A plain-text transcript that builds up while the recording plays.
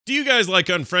Do you guys like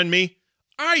Unfriend Me?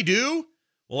 I do.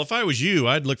 Well, if I was you,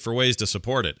 I'd look for ways to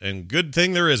support it. And good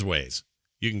thing there is ways.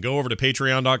 You can go over to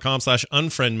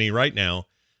patreon.com/unfriendme right now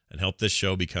and help this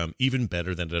show become even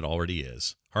better than it already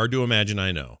is. Hard to imagine,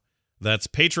 I know. That's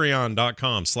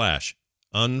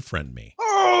patreon.com/unfriendme.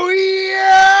 Oh,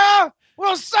 yeah!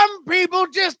 Well, some people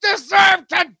just deserve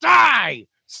to die!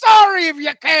 Sorry if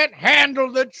you can't handle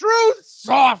the truth,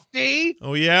 softy!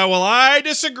 Oh, yeah? Well, I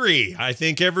disagree. I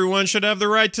think everyone should have the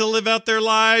right to live out their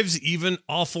lives, even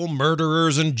awful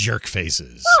murderers and jerk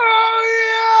faces.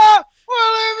 Oh, yeah!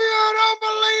 Well, if you don't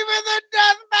believe in the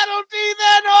death penalty,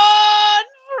 then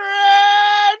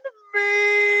unfriend me!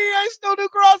 I still do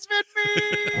CrossFit me!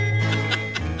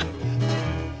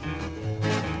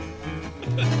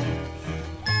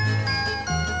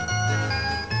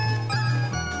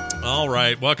 All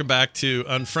right, welcome back to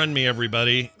Unfriend Me,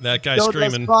 everybody. That guy Still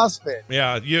screaming. does CrossFit.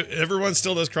 Yeah, everyone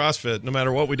still does CrossFit, no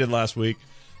matter what we did last week.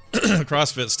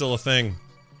 CrossFit's still a thing.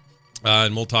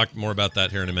 And we'll talk more about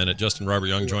that here in a minute. Justin Robert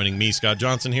Young joining me, Scott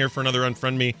Johnson, here for another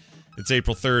Unfriend Me. It's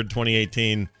April 3rd,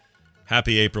 2018.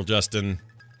 Happy April, Justin.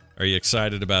 Are you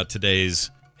excited about today's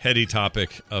heady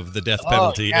topic of the death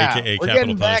penalty, a.k.a. We're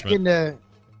capital punishment?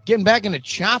 getting back into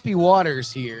choppy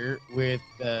waters here with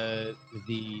the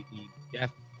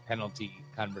death penalty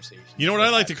conversation. You know what I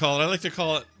like to call it? I like to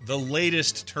call it the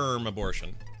latest term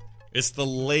abortion. It's the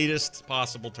latest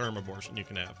possible term abortion you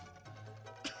can have.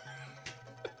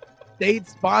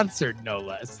 State-sponsored, no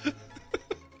less.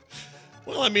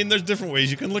 Well, I mean, there's different ways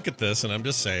you can look at this, and I'm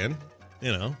just saying,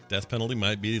 death penalty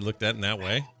might be looked at in that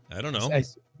way. I don't know.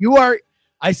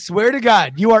 I swear to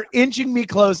God, you are inching me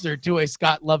closer to a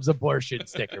Scott Loves Abortion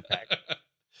sticker pack.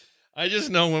 I just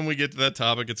know when we get to that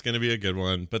topic, it's going to be a good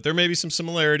one. But there may be some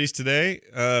similarities today.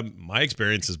 My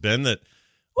experience has been that...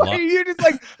 What, are you just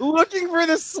like looking for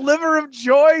the sliver of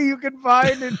joy you can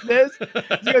find in this?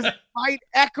 Just might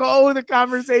echo the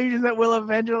conversation that we'll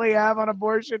eventually have on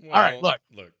abortion. Well, all right, look,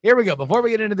 here we go. Before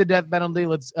we get into the death penalty,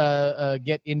 let's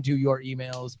get into your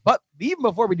emails. But even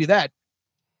before we do that,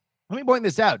 let me point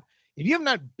this out. If you have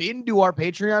not been to our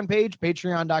Patreon page,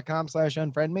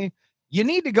 patreon.com/unfriendme, you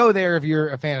need to go there if you're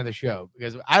a fan of the show,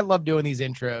 because I love doing these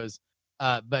intros.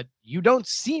 But you don't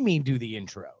see me do the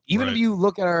intro. Even if you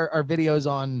look at our videos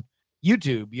on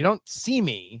YouTube, you don't see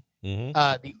me. Mm-hmm.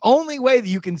 The only way that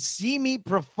you can see me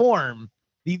perform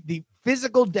the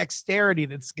physical dexterity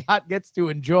that Scott gets to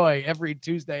enjoy every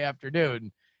Tuesday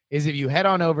afternoon is if you head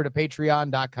on over to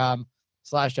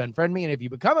patreon.com/unfriendme. And if you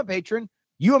become a patron,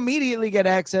 you immediately get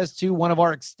access to one of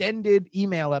our extended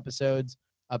email episodes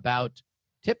about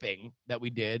tipping that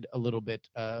we did a little bit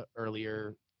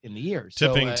earlier in the year.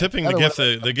 Tipping,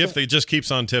 the gift that just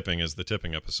keeps on tipping is the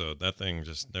tipping episode. That thing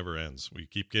just never ends. We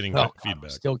keep getting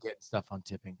feedback. Still getting stuff on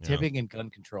tipping. Yeah. Tipping and gun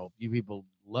control. You people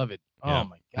love it. Yeah. Oh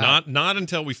my God. Not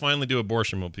until we finally do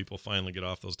abortion will people finally get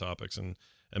off those topics and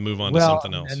move on to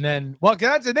something else. And then,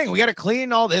 that's the thing. We got to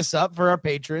clean all this up for our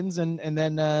patrons, and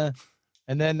then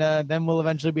we'll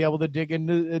eventually be able to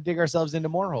dig ourselves into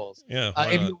more holes. Yeah.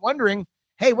 If you're wondering,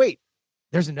 hey, wait,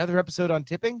 there's another episode on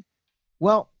tipping.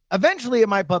 Well, eventually it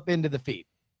might pop into the feed.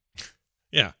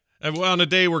 Yeah. Well, on a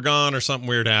day we're gone or something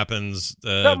weird happens.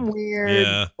 Something weird.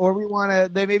 Yeah. Or we want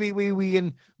to, maybe we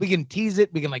can tease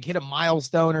it. We can hit a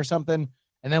milestone or something,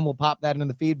 and then we'll pop that into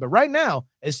the feed. But right now,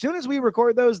 as soon as we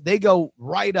record those, they go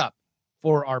right up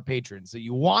for our patrons. So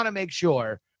you want to make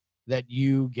sure that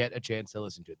you get a chance to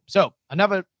listen to them. So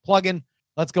another plug-in.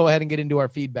 Let's go ahead and get into our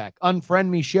feedback.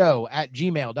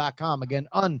 Unfriendmeshow@gmail.com. Again,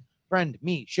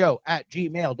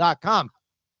 unfriendmeshow@gmail.com.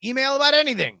 Email about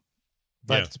anything,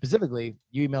 but specifically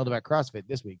you emailed about CrossFit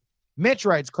this week. Mitch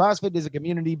writes, CrossFit is a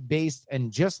community based,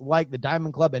 and just like the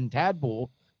Diamond Club and Tadpool,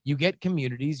 you get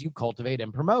communities you cultivate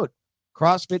and promote.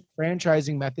 CrossFit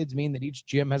franchising methods mean that each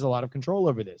gym has a lot of control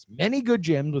over this. Many good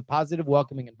gyms with positive,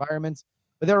 welcoming environments,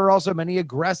 but there are also many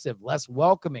aggressive, less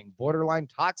welcoming, borderline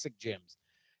toxic gyms.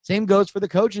 Same goes for the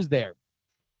coaches there.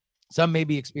 Some may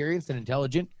be experienced and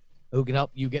intelligent, who can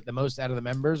help you get the most out of the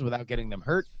members without getting them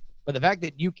hurt. But the fact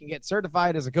that you can get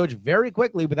certified as a coach very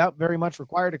quickly without very much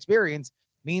required experience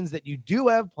means that you do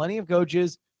have plenty of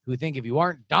coaches who think if you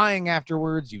aren't dying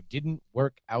afterwards, you didn't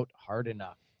work out hard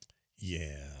enough.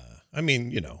 Yeah. I mean,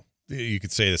 you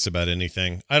could say this about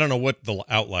anything. I don't know what the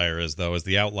outlier is, though. Is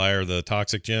the outlier the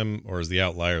toxic gym, or is the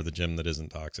outlier the gym that isn't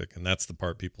toxic? And that's the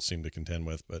part people seem to contend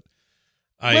with. But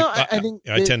I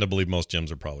tend to believe most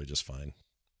gyms are probably just fine.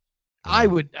 I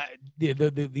would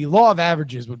the law of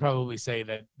averages would probably say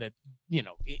that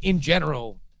in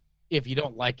general, if you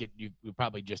don't like it, you would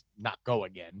probably just not go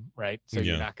again, right? So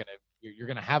you're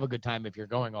gonna have a good time if you're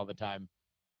going all the time.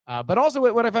 But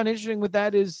also what I found interesting with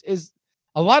that is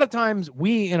a lot of times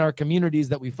we in our communities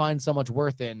that we find so much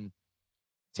worth in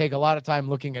take a lot of time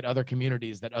looking at other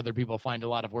communities that other people find a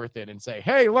lot of worth in and say,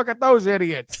 hey, look at those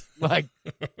idiots. Like,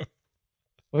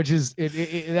 which is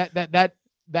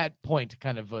that point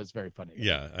kind of was very funny.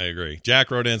 Yeah, I agree.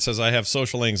 Jack wrote in and says, I have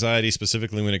social anxiety,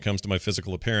 specifically when it comes to my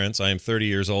physical appearance. I am 30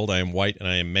 years old. I am white and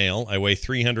I am male. I weigh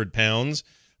 300 pounds,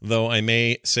 though I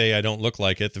may say I don't look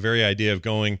like it. The very idea of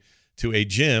going to a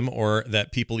gym or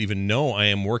that people even know I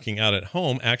am working out at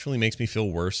home actually makes me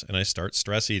feel worse, and I start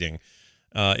stress eating.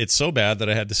 It's so bad that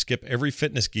I had to skip every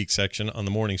Fitness Geek section on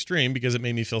the morning stream because it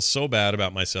made me feel so bad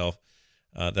about myself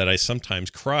that I sometimes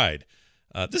cried.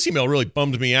 This email really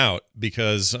bummed me out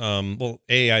because, I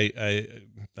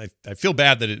feel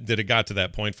bad that it got to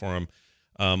that point for him.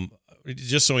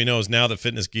 Just so he knows, now that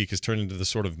Fitness Geek has turned into the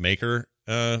sort of maker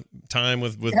time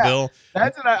with Bill.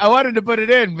 That's what I wanted to put it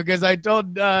in because I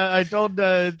told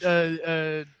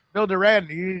Bill Durant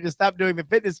he needed to stop doing the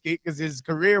Fitness Geek because his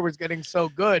career was getting so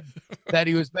good that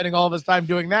he was spending all of his time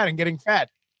doing that and getting fat.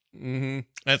 Mm-hmm.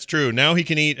 That's true. Now he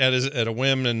can eat at a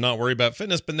whim and not worry about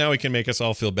fitness, but now he can make us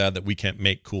all feel bad that we can't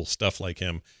make cool stuff like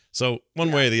him. So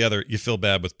one way or the other, you feel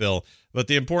bad with Bill. But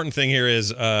the important thing here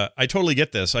is I totally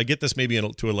get this. I get this maybe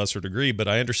to a lesser degree, but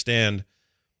I understand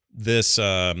this.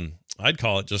 I'd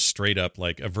call it just straight up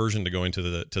like aversion to going to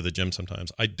the gym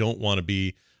sometimes. I don't want to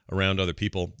be around other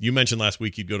people. You mentioned last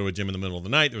week you'd go to a gym in the middle of the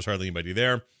night. There was hardly anybody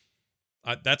there.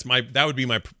 That would be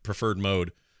my preferred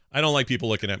mode. I don't like people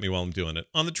looking at me while I'm doing it.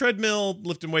 On the treadmill,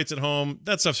 lifting weights at home,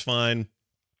 that stuff's fine.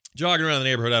 Jogging around the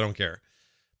neighborhood, I don't care.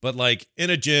 But like in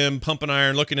a gym, pumping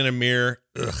iron, looking in a mirror,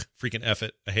 freaking F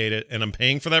it. I hate it. And I'm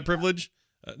paying for that privilege?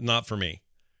 Not for me.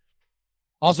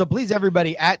 Also, please,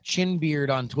 everybody, at Chinbeard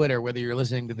on Twitter, whether you're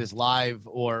listening to this live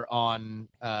or on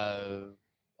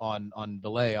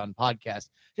delay on podcast,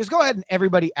 just go ahead and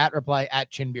everybody at reply at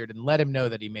Chinbeard and let him know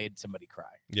that he made somebody cry.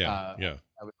 Yeah, yeah.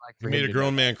 I would like you made a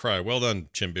grown man cry. Well done,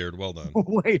 Chinbeard. Well done.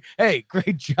 Wait, hey,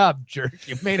 great job, jerk.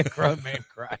 You made a grown man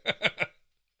cry.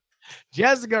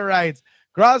 Jessica writes,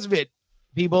 CrossFit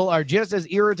people are just as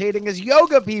irritating as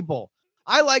yoga people.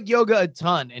 I like yoga a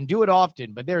ton and do it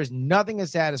often, but there is nothing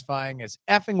as satisfying as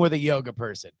effing with a yoga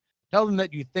person. Tell them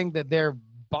that you think that their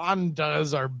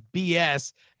bandhas are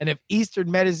BS, and if Eastern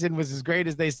medicine was as great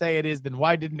as they say it is, then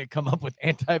why didn't it come up with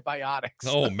antibiotics?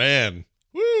 Oh, man.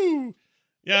 Woo!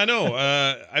 Yeah, I know.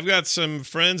 I've got some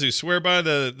friends who swear by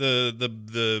the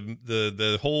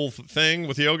whole thing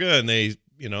with yoga, and they,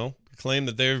 claim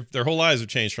that their whole lives have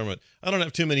changed from it. I don't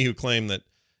have too many who claim that,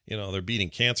 they're beating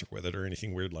cancer with it or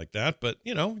anything weird like that. But,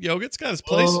 yoga, it's got its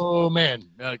place. Oh, man.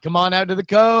 Come on out to the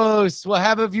coast. We'll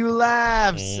have a few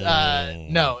laughs.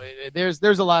 No, there's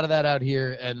a lot of that out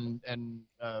here. And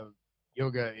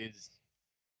yoga is,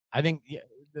 I think,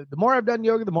 the more I've done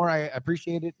yoga, the more I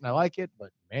appreciate it and I like it. But,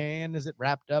 man, is it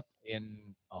wrapped up in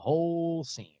a whole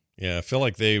scene. Yeah, I feel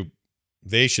like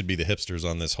they should be the hipsters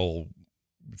on this whole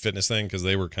fitness thing because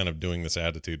they were kind of doing this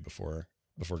attitude before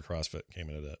CrossFit came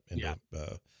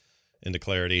into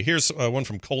clarity. Here's one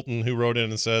from Colton who wrote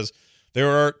in and says, there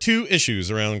are two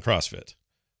issues around CrossFit.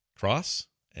 Cross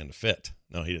and fit.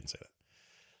 No, he didn't say that.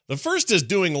 The first is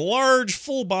doing large,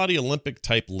 full-body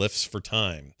Olympic-type lifts for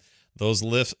time. Those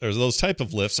type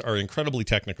of lifts are incredibly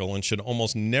technical and should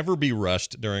almost never be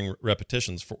rushed during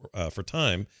repetitions for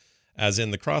time, as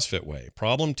in the CrossFit way.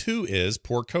 Problem two is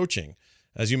poor coaching.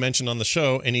 As you mentioned on the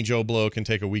show, any Joe Blow can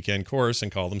take a weekend course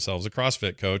and call themselves a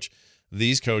CrossFit coach.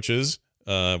 These coaches,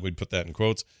 we'd put that in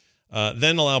quotes,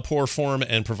 then allow poor form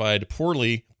and provide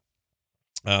poorly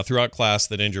throughout class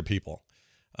that injure people.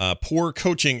 Poor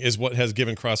coaching is what has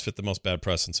given CrossFit the most bad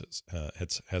precedents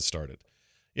has started.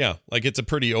 Yeah, like it's a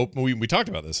pretty open, we talked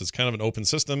about this. It's kind of an open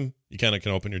system. You kind of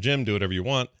can open your gym, do whatever you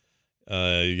want.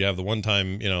 You have the one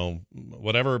time,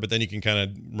 whatever, but then you can kind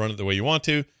of run it the way you want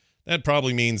to. That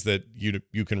probably means that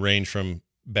you can range from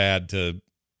bad to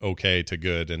okay to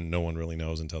good, and no one really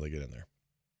knows until they get in there.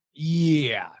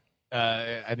 Yeah.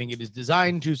 I think it is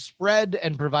designed to spread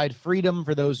and provide freedom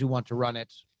for those who want to run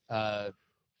it, and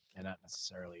not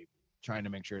necessarily trying to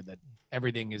make sure that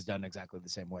everything is done exactly the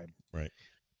same way. Right.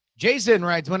 Jason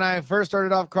writes, when I first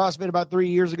started off CrossFit about 3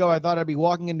 years ago, I thought I'd be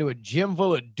walking into a gym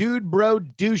full of dude bro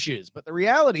douches, but the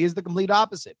reality is the complete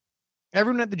opposite.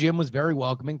 Everyone at the gym was very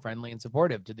welcoming, friendly, and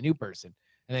supportive to the new person,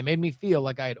 and they made me feel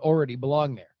like I had already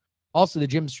belonged there. Also, the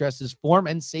gym stresses form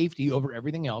and safety over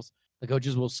everything else. The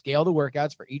coaches will scale the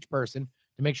workouts for each person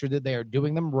to make sure that they are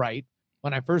doing them right.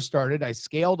 When I first started, I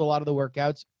scaled a lot of the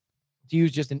workouts to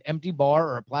use just an empty bar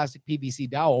or a plastic PVC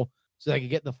dowel so that I could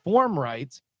get the form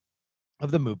right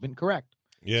of the movement correct.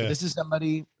 Yeah. So this is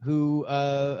somebody who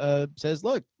says,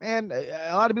 look, man,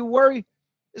 a lot of people worry.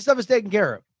 This stuff is taken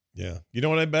care of. Yeah. You know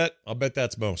what I bet? I'll bet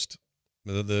that's most.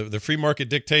 The free market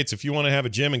dictates if you want to have a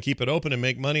gym and keep it open and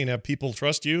make money and have people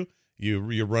trust you,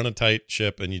 you run a tight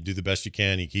ship and you do the best you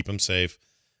can. You keep them safe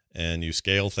and you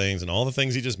scale things and all the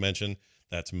things he just mentioned.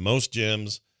 That's most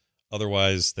gyms.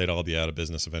 Otherwise, they'd all be out of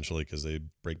business eventually because they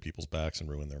break people's backs and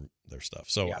ruin their stuff.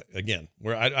 So again,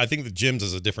 I think the gyms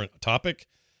is a different topic.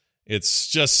 It's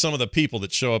just some of the people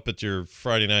that show up at your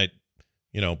Friday night,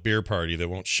 beer party that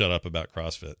won't shut up about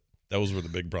CrossFit. Those were the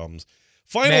big problems.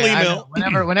 Final email.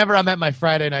 Whenever I'm at my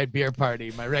Friday night beer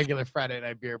party, my regular Friday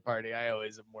night beer party, I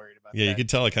always am worried about that. Yeah, you could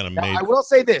tell I kind of made. I will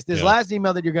say this last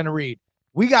email that you're going to read,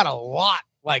 we got a lot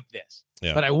like this.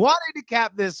 Yeah. But I wanted to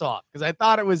cap this off because I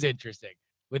thought it was interesting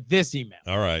with this email.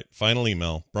 All right. Final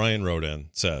email. Brian Roden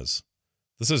says,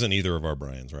 this isn't either of our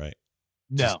Brians, right?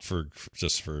 No.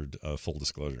 Just for full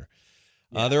disclosure.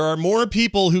 Yeah. There are more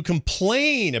people who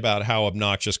complain about how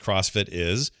obnoxious CrossFit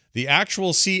is. The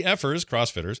actual CFers,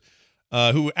 CrossFitters,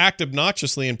 who act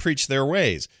obnoxiously and preach their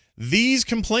ways. These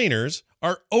complainers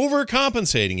are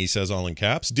overcompensating, he says, all in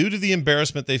caps, due to the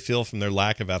embarrassment they feel from their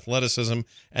lack of athleticism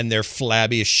and their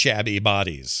flabby, shabby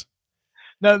bodies.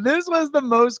 Now, this was the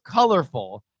most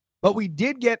colorful, but we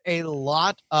did get a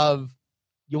lot of,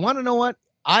 you want to know what?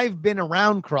 I've been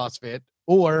around CrossFit,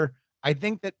 or I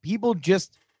think that people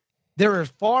just, there are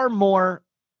far more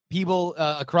people,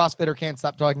 a CrossFitter can't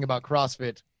stop talking about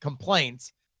CrossFit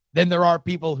complaints than there are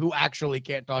people who actually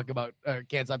can't stop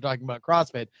talking about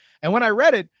CrossFit. And when I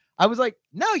read it, I was like,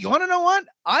 no, you want to know what?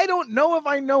 I don't know if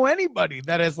I know anybody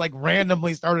that has like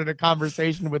randomly started a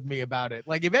conversation with me about it.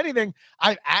 Like, if anything,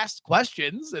 I've asked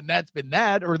questions and that's been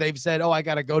that, or they've said, oh, I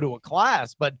got to go to a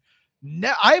class, but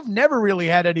I've never really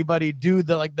had anybody do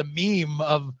the meme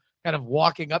of kind of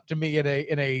walking up to me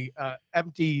in a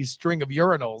empty string of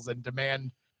urinals and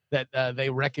demand that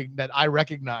that I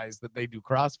recognize that they do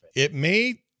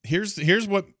CrossFit. Here's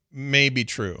what may be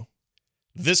true.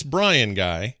 This Brian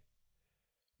guy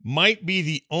might be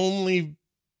the only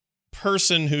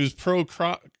person who's pro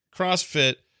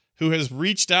CrossFit who has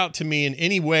reached out to me in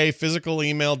any way, physical,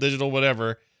 email, digital,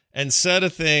 whatever, and said a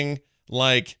thing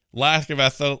like lack of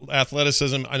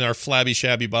athleticism and our flabby,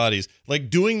 shabby bodies,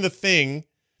 like doing the thing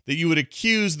that you would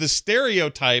accuse the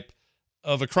stereotype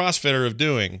of a CrossFitter of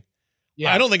doing.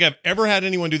 Yeah. I don't think I've ever had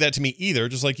anyone do that to me either,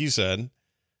 just like you said.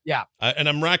 Yeah. And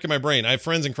I'm racking my brain. I have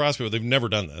friends in CrossFit, they've never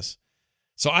done this.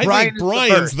 So I think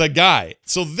Brian's the guy.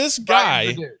 So this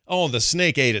guy, the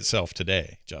snake ate itself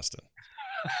today, Justin.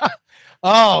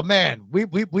 Oh man, we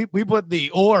put the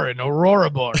ore in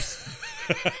Aurora Boreas.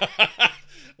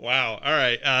 Wow. All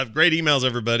right. Great emails,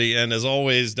 everybody. And as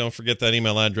always, don't forget that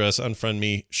email address,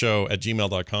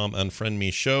 unfriendmeshow@gmail.com,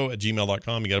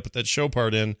 unfriendmeshow@gmail.com. You got to put that show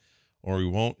part in or we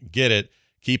won't get it.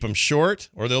 Keep them short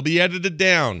or they'll be edited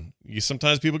down.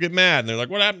 Sometimes people get mad and they're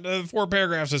like, what happened to the 4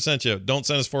 paragraphs I sent you? Don't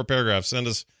send us 4 paragraphs. Send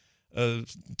us a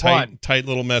tight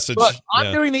little message. Look,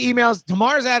 I'm doing the emails.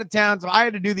 Tamar's out of town, so I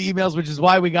had to do the emails, which is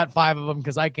why we got 5 of them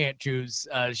because I can't choose.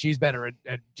 She's better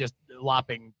at just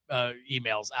lopping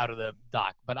emails out of the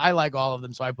doc, but I like all of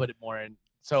them, so I put it more in.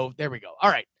 So there we go.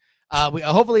 All right.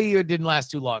 Hopefully it didn't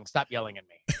last too long. Stop yelling at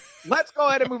me. Let's go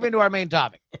ahead and move into our main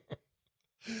topic.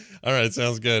 All right,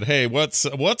 sounds good. Hey, what's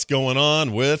going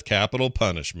on with capital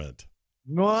punishment?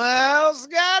 Well,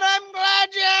 Scott, I'm glad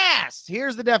you asked.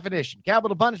 Here's the definition.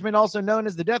 Capital punishment, also known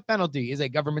as the death penalty, is a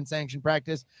government-sanctioned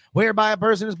practice whereby a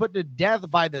person is put to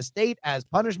death by the state as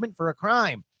punishment for a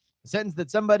crime. The sentence that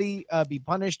somebody be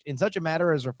punished in such a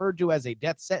manner is referred to as a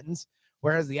death sentence,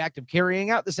 whereas the act of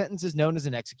carrying out the sentence is known as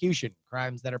an execution.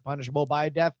 Crimes that are punishable by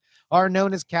death are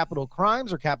known as capital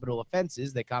crimes or capital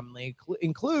offenses. They commonly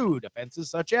include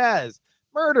offenses such as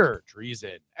murder,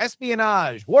 treason,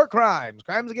 espionage, war crimes,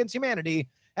 crimes against humanity,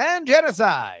 and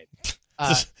genocide.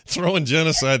 Just throwing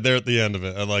genocide there at the end of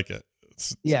it. I like it.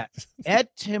 Yeah.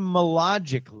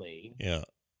 Etymologically. Yeah.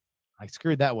 I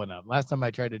screwed that one up. Last time I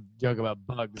tried to joke about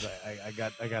bugs, I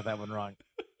got that one wrong.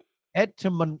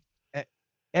 Etymologically.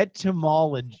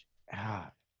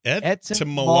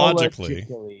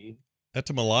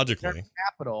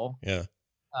 Capital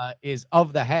is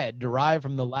of the head, derived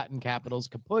from the Latin capitals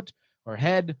caput or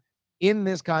head. In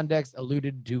this context,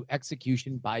 alluded to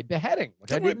execution by beheading,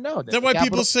 which I didn't know. That's why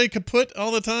people say kaput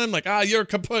all the time, like, you're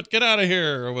kaput, get out of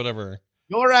here, or whatever.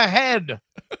 You're a head.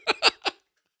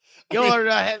 You're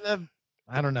a head.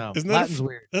 I don't know. Latin's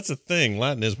weird. That's a thing.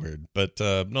 Latin is weird, but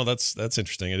no, that's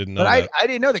interesting. I didn't know. But I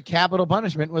didn't know that capital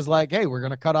punishment was like, hey, we're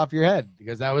going to cut off your head,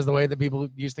 because that was the way that people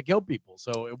used to kill people.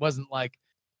 So it wasn't like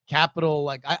capital.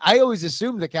 Like I always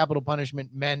assumed that capital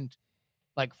punishment meant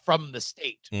like from the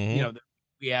state. Mm-hmm. You know,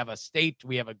 we have a state,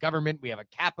 we have a government, we have a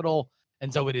capital,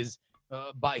 and so it is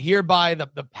hereby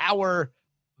the power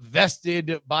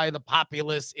vested by the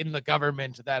populace in the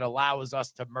government that allows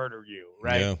us to murder you,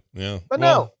 right? Yeah. But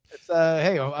no, it's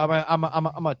hey,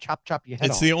 I'm a chop your head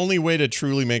It's off. the only way to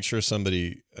truly make sure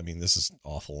somebody. I mean, this is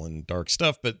awful and dark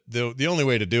stuff, but the only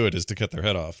way to do it is to cut their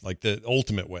head off, like the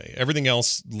ultimate way. Everything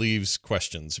else leaves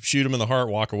questions. If you shoot them in the heart,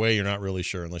 walk away, you're not really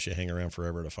sure unless you hang around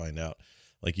forever to find out.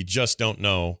 Like you just don't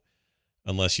know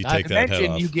unless you take that head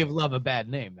off. You give love a bad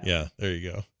name. Man. Yeah, there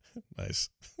you go. Nice.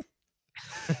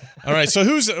 All right, so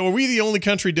are we the only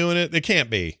country doing it? It can't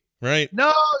be, right?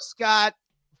 No, Scott.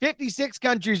 56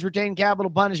 countries retain capital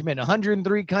punishment.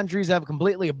 103 countries have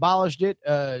completely abolished it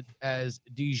as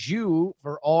de jure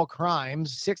for all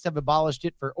crimes. 6 have abolished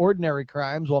it for ordinary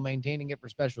crimes while maintaining it for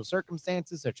special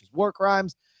circumstances such as war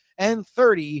crimes. And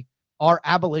 30 are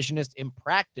abolitionist in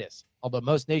practice. Although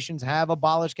most nations have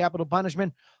abolished capital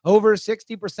punishment, over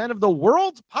 60% of the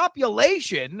world's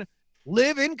population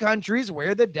live in countries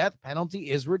where the death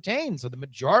penalty is retained. So the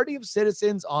majority of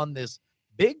citizens on this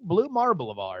big blue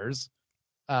marble of ours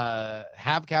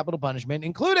have capital punishment,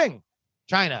 including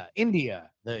China, India,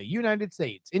 the United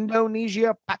States,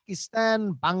 Indonesia,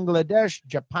 Pakistan, Bangladesh,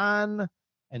 Japan,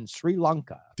 and Sri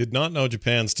Lanka. Did not know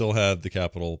Japan still had the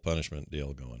capital punishment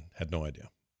deal going. Had no idea.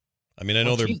 I mean, I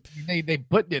know they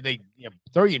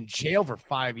throw you in jail for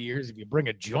 5 years if you bring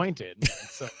a joint in.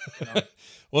 So,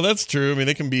 well, that's true. I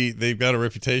mean, they've got a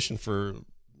reputation for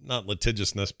not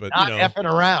litigiousness, but not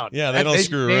effing around. Yeah, they don't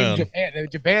screw around.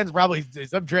 Japan's probably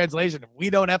some translation. We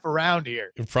don't F around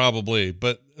here. Probably,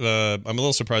 but I'm a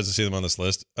little surprised to see them on this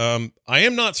list. I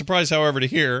am not surprised, however, to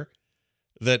hear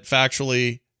that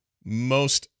factually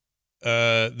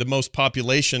the most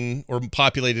population or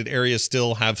populated areas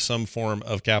still have some form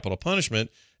of capital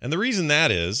punishment. And the reason that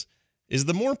is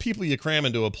the more people you cram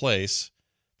into a place,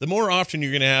 the more often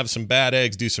you're going to have some bad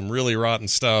eggs do some really rotten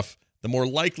stuff, the more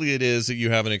likely it is that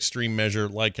you have an extreme measure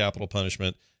like capital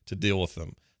punishment to deal with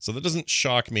them. So that doesn't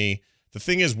shock me. The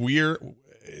thing is,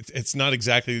 it's not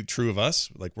exactly true of us.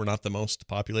 Like, we're not the most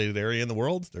populated area in the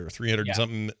world. There are 300 and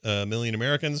something million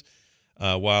Americans.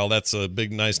 While that's a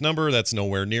big, nice number, that's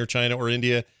nowhere near China or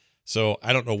India. So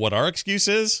I don't know what our excuse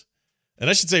is.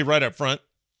 And I should say right up front,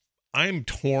 I'm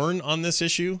torn on this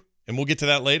issue, and we'll get to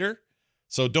that later.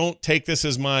 So don't take this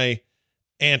as my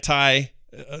anti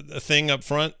thing up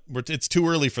front. It's too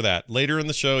early for that. Later in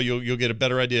the show, you'll get a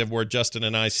better idea of where Justin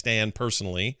and I stand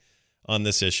personally on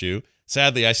this issue.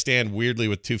 Sadly, I stand weirdly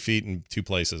with 2 feet in 2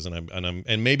 places,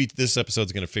 and maybe this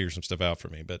episode's going to figure some stuff out for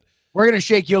me, but we're going to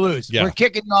shake you loose. Yeah. We're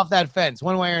kicking you off that fence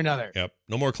one way or another. Yep.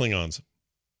 No more Klingons.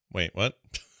 Wait, what?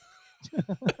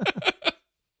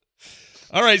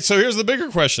 All right. So here's the bigger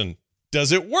question.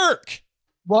 Does it work?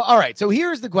 Well, all right. So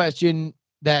here's the question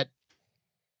that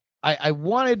I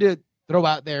wanted to throw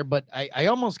out there, but I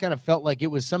almost kind of felt like it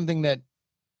was something that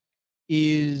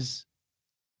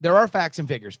there are facts and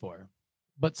figures for,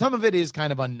 but some of it is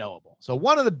kind of unknowable. So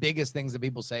one of the biggest things that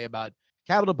people say about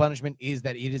capital punishment is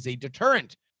that it is a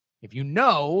deterrent. If you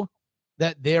know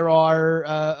that there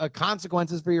are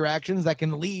consequences for your actions that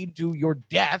can lead to your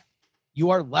death, you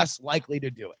are less likely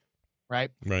to do it, right?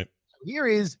 Right. So here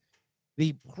is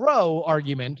the pro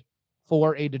argument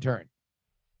for a deterrent.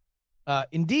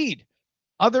 Indeed,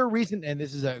 other recent, and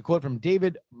this is a quote from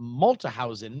David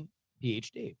Multihausen,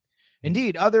 PhD.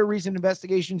 Indeed, other recent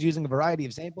investigations using a variety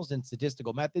of samples and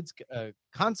statistical methods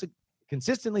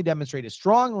consistently demonstrate a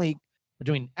strong link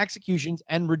between executions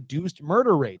and reduced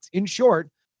murder rates. In short,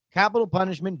 capital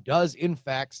punishment does in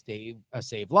fact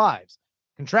save lives.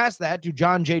 Contrast that to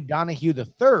John J. Donahue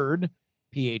III,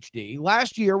 PhD.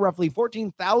 Last year, roughly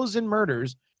 14,000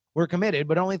 murders were committed,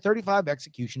 but only 35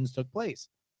 executions took place.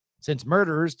 Since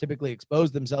murderers typically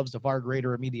expose themselves to far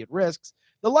greater immediate risks,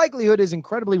 the likelihood is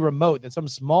incredibly remote that some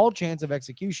small chance of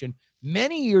execution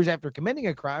many years after committing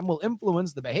a crime will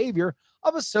influence the behavior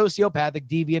of a sociopathic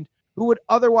deviant who would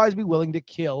otherwise be willing to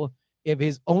kill if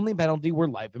his only penalty were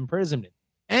life imprisonment.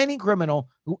 Any criminal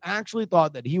who actually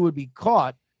thought that he would be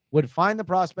caught would find the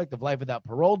prospect of life without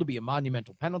parole to be a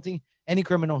monumental penalty. Any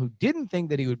criminal who didn't think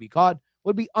that he would be caught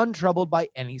would be untroubled by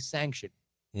any sanction.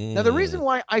 Now, the reason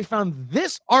why I found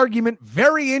this argument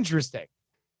very interesting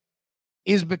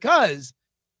is because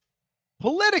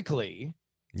politically,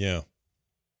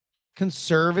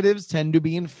 conservatives tend to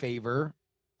be in favor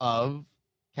of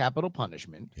capital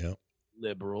punishment. Yeah.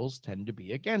 Liberals tend to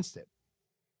be against it.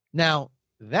 Now,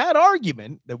 that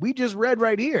argument that we just read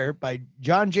right here by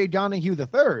John J. Donahue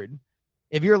III,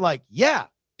 if you're like, yeah,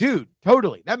 dude,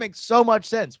 totally, that makes so much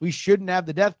sense, we shouldn't have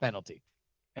the death penalty,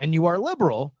 and you are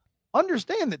liberal,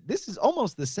 understand that this is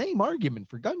almost the same argument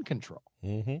for gun control.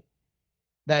 Mm-hmm.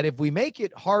 That if we make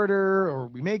it harder or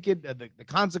we make it the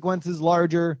consequences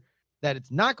larger, that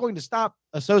it's not going to stop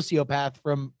a sociopath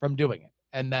from doing it,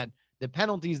 and that the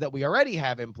penalties that we already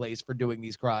have in place for doing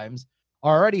these crimes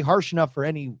are already harsh enough for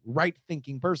any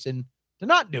right-thinking person to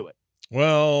not do it.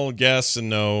 Well, yes and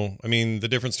no. I mean, the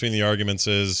difference between the arguments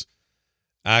is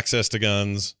access to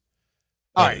guns.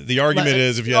 All right. The argument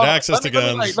is if you had access to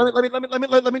guns.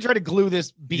 Let me try to glue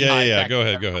this behind. Yeah. Go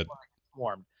ahead.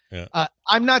 Yeah.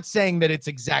 I'm not saying that it's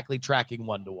exactly tracking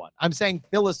 1-to-1. I'm saying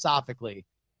philosophically,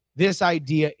 this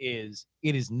idea is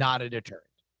it is not a deterrent.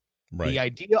 Right. The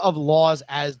idea of laws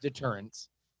as deterrents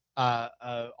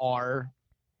are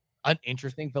an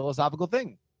interesting philosophical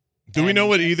thing. Do we know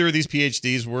what either of these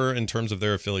PhDs were in terms of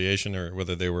their affiliation, or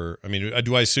whether they were? I mean,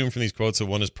 do I assume from these quotes that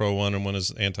one is pro one and one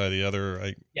is anti the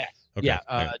other? Yes. Okay.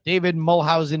 Yeah. David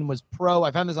Mulhausen was pro.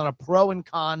 I found this on a pro and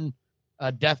con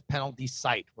death penalty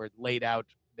site where it laid out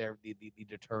the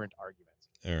deterrent arguments.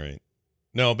 All right.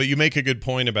 No, but you make a good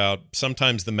point about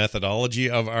sometimes the methodology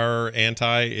of our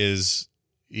anti is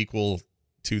equal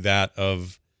to that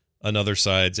of another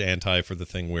side's anti for the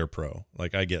thing we're pro.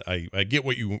 Like I get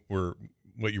what you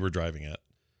were driving at.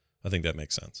 I think that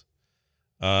makes sense.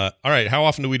 All right. How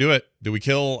often do we do it? Do we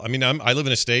kill? I mean, I live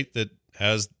in a state that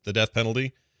has the death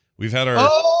penalty. We've had our.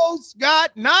 Oh,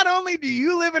 Scott, not only do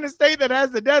you live in a state that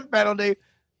has the death penalty,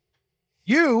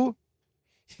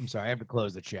 I'm sorry, I have to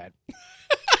close the chat.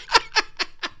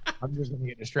 I'm just going to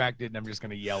get distracted and I'm just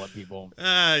going to yell at people.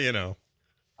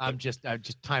 I'm just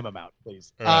time them out,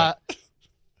 please. Right.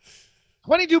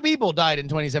 22 people died in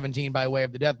 2017 by way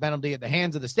of the death penalty at the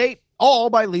hands of the state, all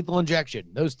by lethal injection.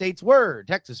 Those states were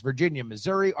Texas, Virginia,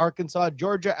 Missouri, Arkansas,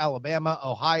 Georgia, Alabama,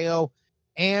 Ohio,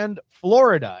 and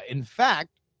Florida. In fact,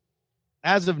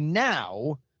 as of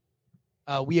now,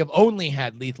 we have only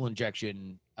had lethal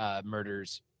injection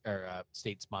murders or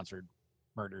state-sponsored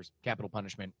murders, capital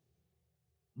punishment,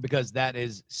 because that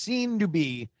is seen to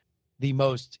be the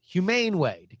most humane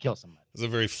way to kill somebody. It's a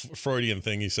very Freudian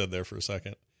thing you said there for a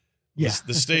second. Yeah.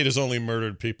 The state has only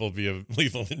murdered people via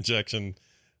lethal injection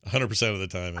 100% of the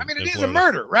time. I mean, it is a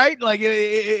murder, right? Like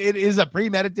it is a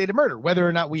premeditated murder. Whether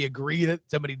or not we agree that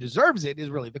somebody deserves it is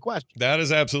really the question. That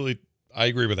is absolutely, I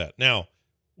agree with that. Now,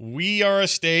 we are a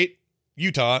state,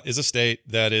 Utah is a state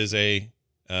that is you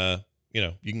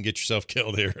can get yourself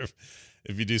killed here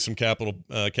if you do some capital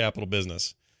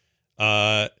business.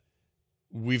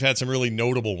 We've had some really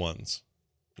notable ones,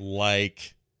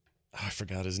 like, I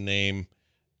forgot his name.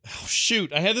 Oh,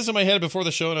 shoot. I had this in my head before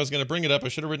the show, and I was going to bring it up. I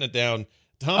should have written it down.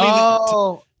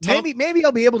 Maybe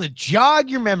I'll be able to jog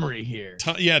your memory here.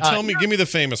 Tell me. Give me the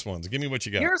famous ones. Give me what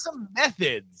you got. Here are some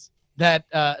methods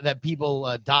that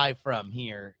people die from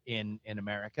here in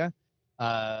America,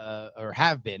 or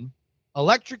have been.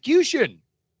 Electrocution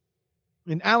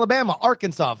in Alabama,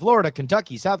 Arkansas, Florida,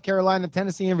 Kentucky, South Carolina,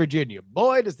 Tennessee, and Virginia.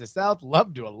 Boy, does the South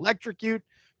love to electrocute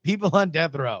people on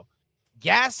death row.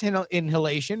 Gas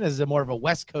inhalation is more of a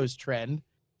West Coast trend.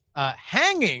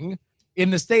 Hanging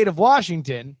in the state of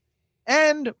Washington.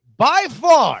 And by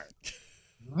far,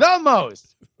 the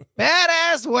most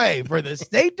badass way for the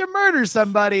state to murder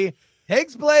somebody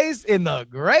takes place in the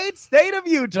great state of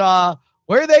Utah,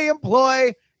 where they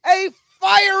employ a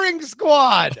firing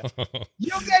squad.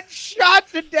 You get shot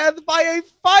to death by a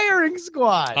firing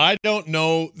squad. I don't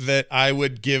know that I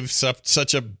would give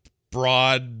such a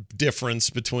broad difference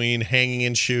between hanging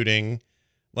and shooting.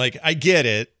 Like, I get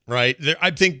it, right?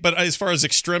 I think, but as far as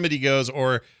extremity goes,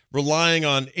 or relying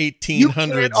on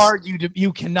 1800s,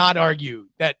 you cannot argue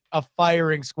that a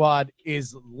firing squad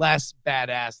is less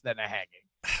badass than a hanging.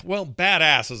 Well,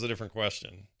 badass is a different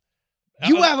question.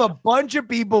 You have a bunch of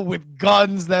people with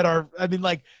guns that are, I mean,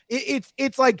 like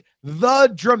it's like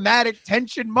the dramatic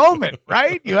tension moment,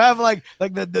 right? You have like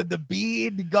the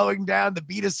bead going down, the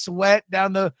bead of sweat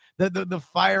down the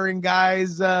firing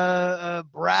guy's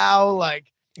brow. Like,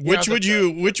 which would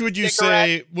you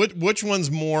say? Which one's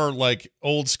more like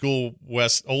old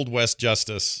West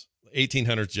justice,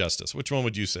 1800s justice? Which one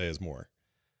would you say is more?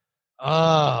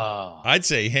 I'd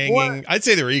say hanging. I'd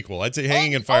say they're equal. I'd say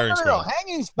hanging and firing squad.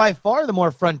 Hanging's by far the more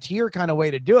frontier kind of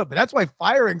way to do it, but that's why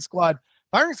firing squad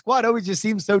always just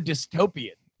seems so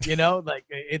dystopian. You know, like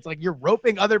it's like you're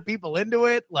roping other people into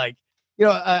it. Like, you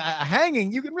know, a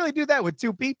hanging, you can really do that with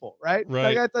two people, right?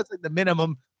 Right. Like, that's like the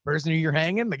minimum person who you're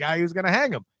hanging, the guy who's going to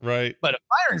hang him. Right. But a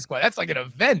firing squad, that's like an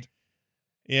event.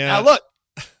 Yeah. Now look,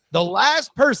 the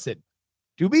last person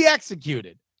to be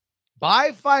executed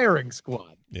by firing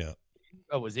squad. Yeah.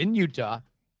 Was in Utah.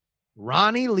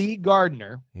 Ronnie Lee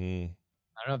Gardner. I don't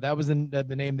know if that was the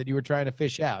name that you were trying to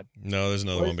fish out. No, there's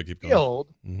another one, but keep going.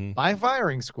 Killed by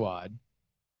firing squad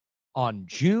on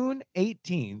June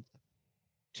 18th,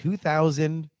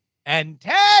 2010.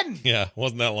 again. Yeah,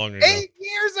 wasn't that long ago. 8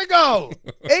 years ago.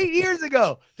 8 years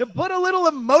ago. To put a little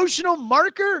emotional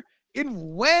marker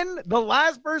in when the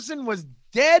last person was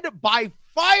dead by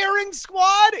firing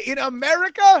squad in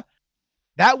America,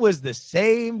 that was the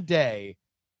same day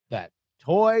that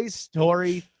Toy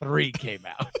Story 3 came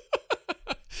out.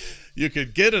 You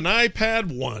could get an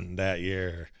iPad 1 that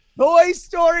year. Toy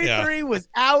Story 3 was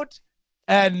out,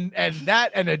 and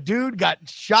a dude got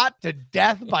shot to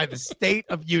death by the state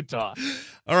of Utah.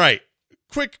 All right.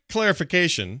 Quick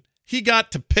clarification. He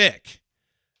got to pick.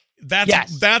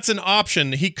 That's an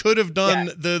option. He could have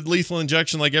done the lethal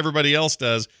injection like everybody else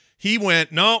does. He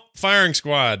went, no, firing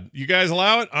squad. You guys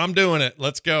allow it? I'm doing it.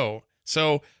 Let's go.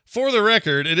 So for the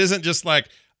record, it isn't just like,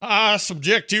 I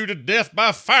subject you to death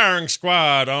by firing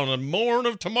squad on the morn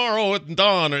of tomorrow at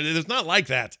dawn. It's not like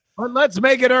that. But let's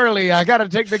make it early. I got to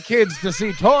take the kids to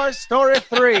see Toy Story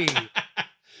 3.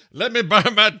 Let me buy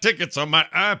my tickets on my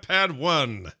iPad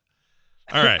 1.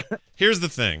 All right. Here's the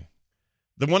thing.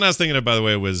 The one I was thinking of, by the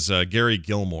way, was Gary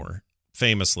Gilmore,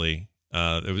 famously.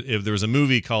 There was a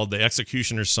movie called The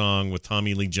Executioner's Song with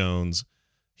Tommy Lee Jones.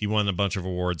 He won a bunch of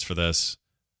awards for this.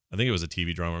 I think it was a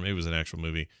TV drama. Maybe it was an actual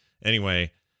movie.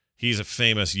 Anyway, he's a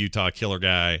famous Utah killer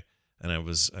guy, and I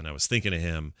was thinking of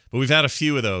him. But we've had a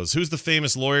few of those. Who's the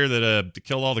famous lawyer that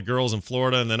killed all the girls in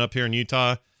Florida and then up here in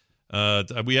Utah?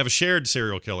 We have a shared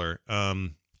serial killer.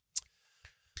 The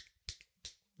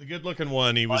good-looking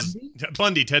one. He was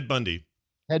Bundy. Ted Bundy.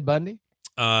 Ted Bundy?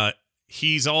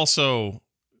 He's also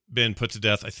been put to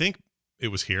death. I think it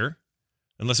was here,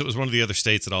 unless it was one of the other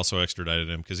states that also extradited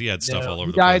him because he had stuff all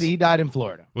over the place. He died in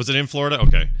Florida. Was it in Florida?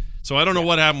 Okay. So I don't know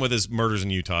what happened with his murders in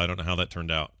Utah. I don't know how that turned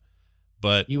out.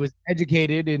 But he was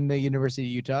educated in the University of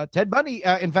Utah. Ted Bundy,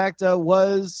 in fact,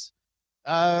 was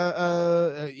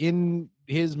in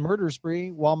his murder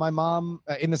spree while my mom,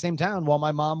 in the same town, while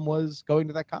my mom was going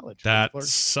to that college. That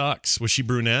sucks. Was she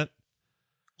brunette?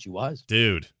 She was.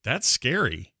 Dude, that's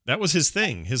scary. That was his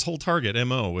thing. His whole target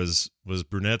MO was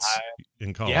brunettes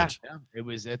in college. Yeah.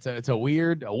 It's a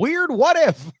weird what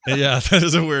if. Yeah, that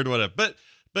is a weird what if. But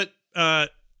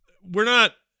we're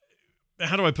not,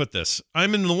 how do I put this?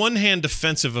 I'm in the one hand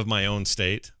defensive of my own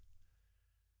state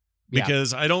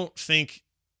because I don't think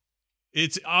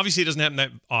it's obviously it doesn't happen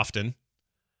that often.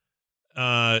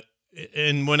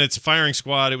 And when it's firing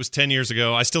squad, it was 10 years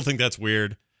ago. I still think that's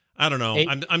weird. I don't know.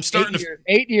 I'm starting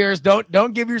 8 years.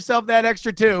 Don't give yourself that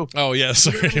extra 2. Oh yeah,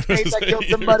 sorry. I killed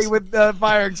somebody with the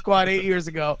firing squad 8 years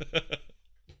ago.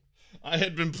 I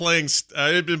had been playing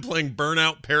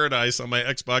Burnout Paradise on my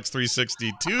Xbox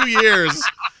 360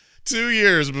 2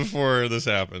 years before this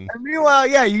happened. And meanwhile,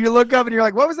 you look up and you're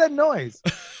like, "What was that noise?"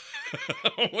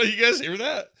 Well, you guys hear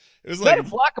that? It was like a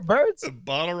flock of birds. A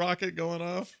bottle rocket going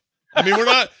off. I mean,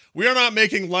 we are not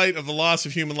making light of the loss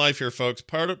of human life here, folks.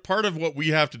 Part of what we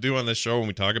have to do on this show when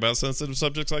we talk about sensitive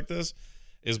subjects like this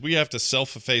is we have to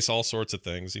self-efface all sorts of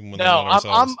things, even when they're not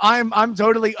ourselves. I'm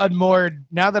totally unmoored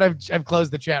now that I've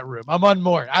closed the chat room. I'm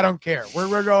unmoored. I don't care.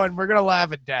 We're gonna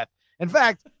laugh at death. In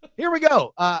fact, here we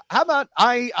go. How about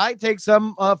I take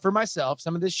some for myself,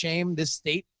 some of this shame, this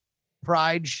state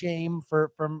pride shame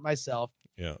for myself.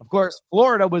 Yeah. Of course,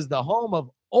 Florida was the home of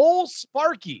Old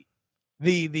Sparky,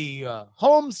 the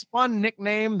homespun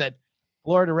nickname that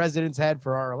Florida residents had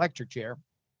for our electric chair.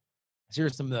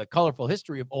 Here's some of the colorful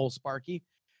history of Old Sparky.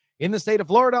 In the state of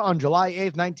Florida on July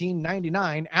 8th,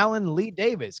 1999, Alan Lee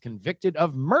Davis, convicted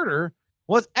of murder,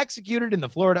 was executed in the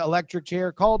Florida electric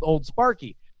chair called Old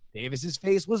Sparky. Davis's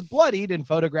face was bloodied and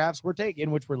photographs were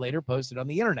taken, which were later posted on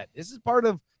the internet. This is part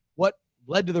of what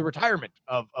led to the retirement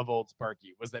of Old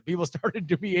Sparky, was that people started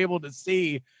to be able to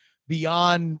see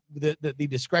beyond the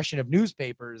discretion of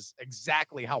newspapers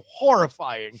exactly how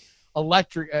horrifying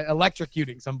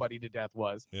electrocuting somebody to death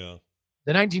was. Yeah.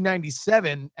 The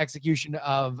 1997 execution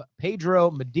of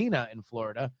Pedro Medina in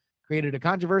Florida created a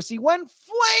controversy when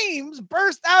flames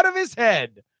burst out of his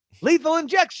head. Lethal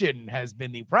injection has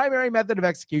been the primary method of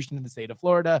execution in the state of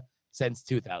Florida since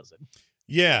 2000.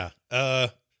 Yeah.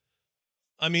 I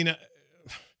mean,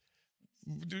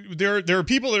 there are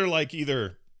people that are like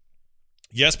either,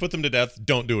 yes, put them to death,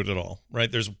 don't do it at all,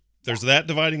 right? There's that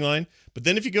dividing line. But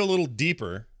then if you go a little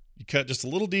deeper, you cut just a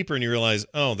little deeper and you realize,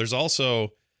 oh, there's also,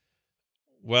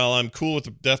 well, I'm cool with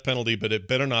the death penalty, but it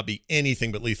better not be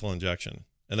anything but lethal injection.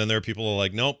 And then there are people who are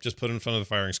like, nope, just put it in front of the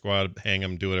firing squad, hang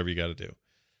them, do whatever you got to do.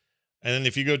 And then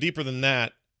if you go deeper than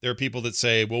that, there are people that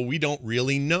say, well, we don't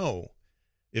really know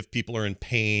if people are in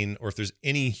pain or if there's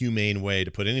any humane way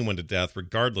to put anyone to death,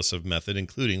 regardless of method,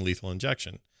 including lethal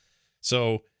injection.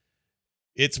 So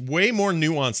it's way more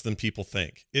nuanced than people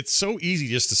think. It's so easy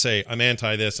just to say, I'm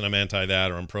anti this and I'm anti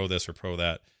that, or I'm pro this or pro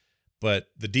that. But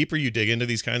the deeper you dig into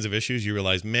these kinds of issues, you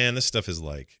realize, man, this stuff is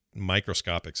like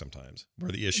microscopic sometimes,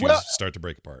 where the issues start to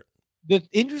break apart. The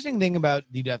interesting thing about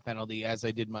the death penalty, as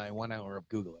I did my 1 hour of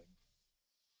Googling,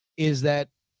 is that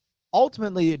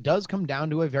ultimately it does come down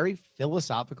to a very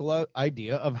philosophical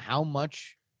idea of how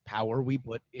much power we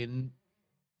put in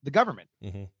the government.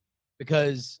 Mm-hmm.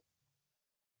 Because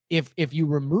if you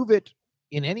remove it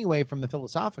in any way from the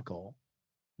philosophical,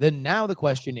 then now the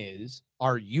question is,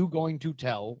 are you going to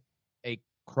tell a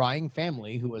crying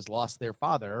family who has lost their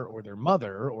father or their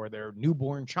mother or their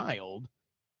newborn child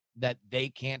that they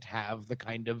can't have the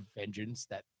kind of vengeance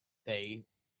that they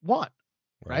want,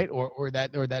 right? Or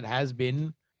that has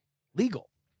been legal?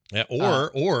 Yeah.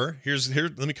 Or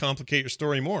let me complicate your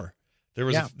story more. There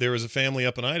was a family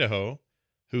up in Idaho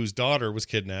whose daughter was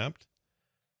kidnapped.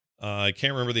 I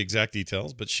can't remember the exact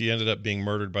details, but she ended up being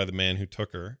murdered by the man who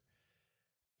took her.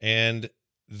 And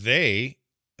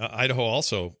Idaho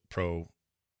also pro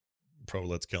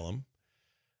let's kill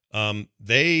him.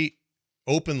 They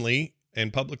openly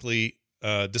and publicly,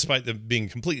 despite them being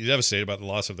completely devastated about the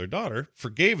loss of their daughter,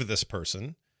 forgave this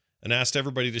person and asked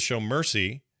everybody to show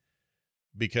mercy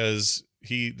because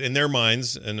he, in their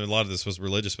minds, and a lot of this was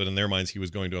religious, but in their minds, he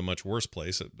was going to a much worse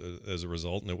place as a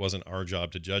result, and it wasn't our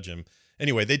job to judge him.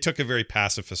 Anyway, they took a very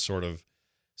pacifist sort of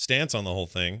stance on the whole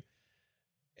thing,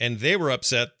 and they were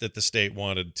upset that the state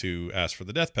wanted to ask for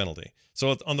the death penalty.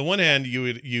 So on the one hand,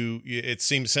 it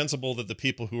seems sensible that the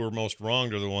people who are most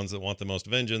wronged are the ones that want the most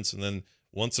vengeance, and then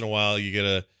once in a while you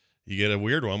get a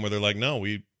weird one where they're like, no,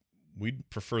 we'd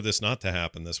prefer this not to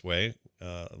happen this way.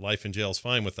 Life in jail is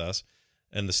fine with us.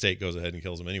 And the state goes ahead and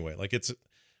kills them anyway. Like, it's,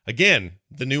 again,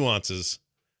 the nuances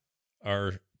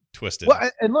are twisted. Well,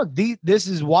 and look, this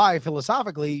is why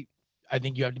philosophically, I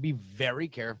think you have to be very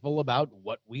careful about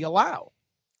what we allow,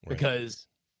 because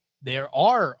there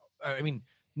are, I mean,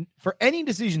 for any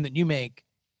decision that you make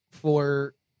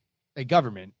for a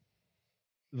government,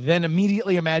 then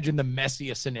immediately imagine the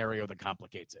messiest scenario that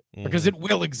complicates it, because it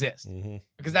will exist.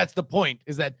 Because that's the point,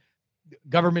 is that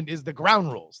government is the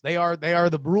ground rules. They are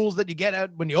the rules that you get out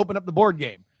when you open up the board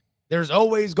game. There's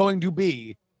always going to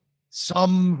be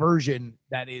some version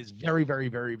that is very, very,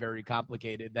 very, very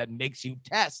complicated that makes you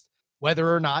test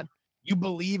whether or not you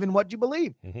believe in what you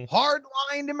believe.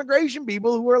 Hard-line immigration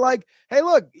people who are like, hey,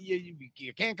 look,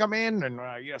 you can't come in, and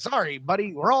sorry,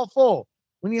 buddy, we're all full.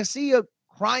 When you see a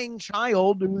crying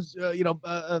child who's,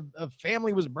 a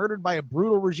family was murdered by a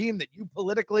brutal regime that you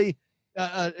politically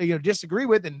disagree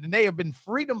with, and they have been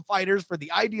freedom fighters for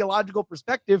the ideological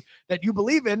perspective that you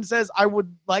believe in, says, I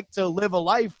would like to live a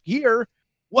life here.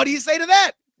 What do you say to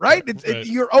that? Right?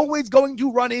 You're always going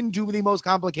to run into the most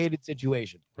complicated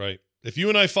situation. Right. If you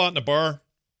and I fought in a bar,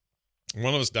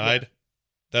 one of us died,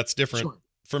 that's different. Sure.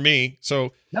 For me.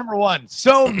 So number one,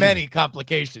 so many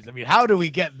complications. I mean, how do we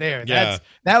get there? That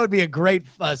would be a great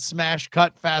smash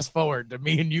cut fast forward to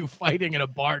me and you fighting in a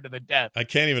bar to the death. I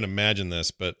can't even imagine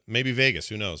this, but maybe Vegas.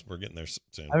 Who knows? We're getting there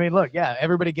soon. I mean, look,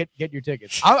 everybody get your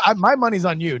tickets. My money's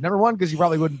on you. Number one, because you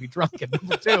probably wouldn't be drunk, and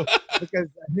number two, because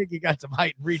I think you got some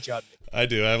height and reach on me. I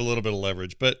do. I have a little bit of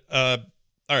leverage, but all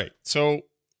right. So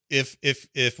if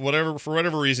for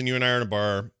whatever reason you and I are in a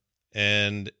bar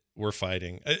and we're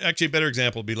fighting. Actually, a better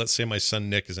example would be, let's say my son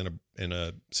Nick is in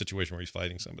a situation where he's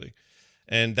fighting somebody,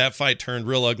 and that fight turned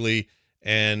real ugly,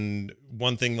 and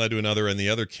one thing led to another, and the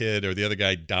other kid or the other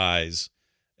guy dies,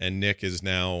 and Nick is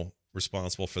now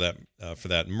responsible for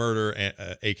that murder,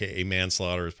 aka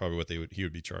manslaughter is probably what he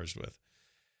would be charged with.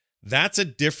 That's a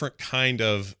different kind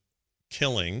of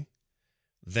killing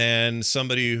than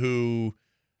somebody who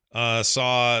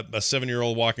saw a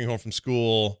 7-year-old walking home from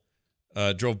school,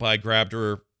 drove by, grabbed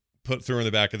her, threw her in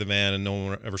the back of the van, and no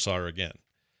one ever saw her again.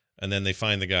 And then they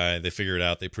find the guy, they figure it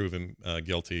out, they prove him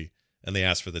guilty, and they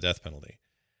ask for the death penalty.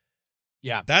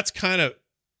 Yeah. That's kind of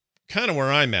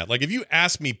where I'm at. Like, if you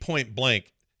ask me point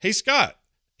blank, hey, Scott,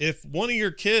 if one of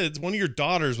your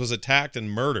daughters was attacked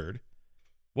and murdered,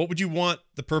 what would you want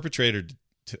the perpetrator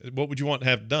what would you want to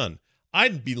have done?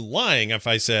 I'd be lying if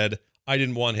I said I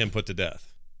didn't want him put to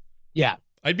death. Yeah.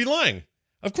 I'd be lying.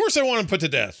 Of course I want him put to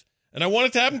death. And I want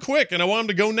it to happen quick, and I want him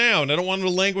to go now, and I don't want him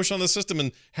to languish on the system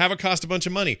and have it cost a bunch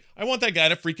of money. I want that guy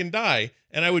to freaking die,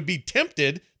 and I would be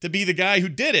tempted to be the guy who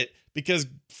did it, because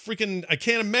freaking I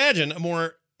can't imagine a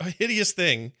more hideous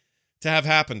thing to have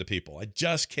happen to people. I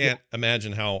just can't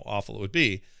imagine how awful it would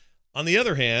be. On the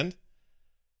other hand,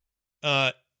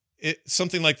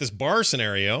 something like this bar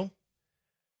scenario,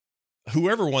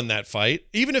 whoever won that fight,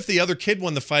 even if the other kid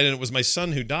won the fight and it was my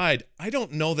son who died, I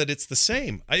don't know that it's the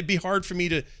same. It'd be hard for me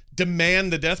to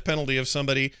demand the death penalty of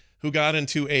somebody who got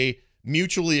into a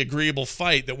mutually agreeable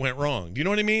fight that went wrong. Do you know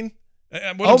what I mean?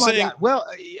 What I'm saying. God. Well,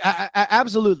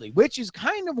 absolutely. Which is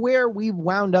kind of where we've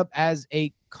wound up as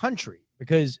a country,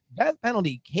 because death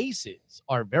penalty cases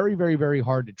are very, very, very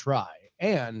hard to try,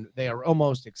 and they are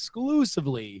almost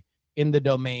exclusively in the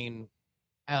domain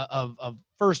of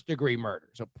first degree murder,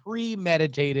 so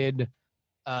premeditated,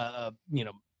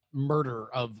 murder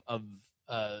of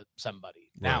somebody.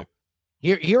 Right. Now,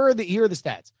 here are the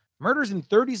stats. Murders in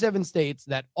 37 states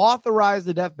that authorized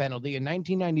the death penalty in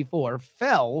 1994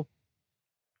 fell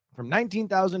from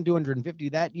 19,250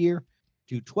 that year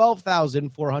to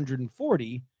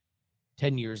 12,440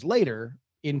 10 years later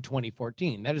in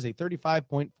 2014. That is a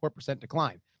 35.4%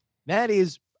 decline. That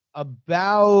is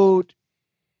about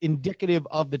indicative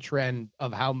of the trend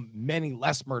of how many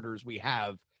less murders we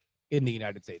have in the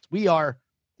United States. We are,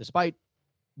 despite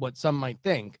what some might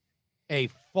think, a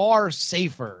far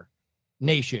safer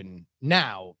nation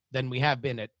now than we have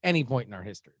been at any point in our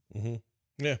history. Mm-hmm.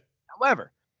 Yeah.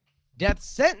 However, death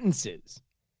sentences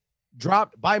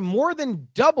dropped by more than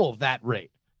double that rate,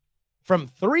 from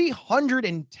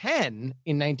 310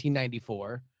 in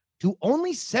 1994 to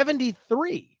only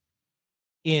 73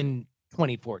 in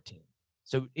 2014.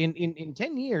 So in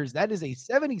 10 years, that is a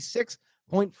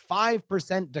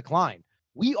 76.5% decline.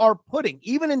 We are putting,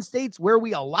 even in states where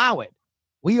we allow it,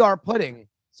 we are putting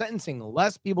sentencing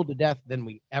less people to death than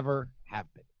we ever have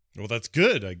been. Well, that's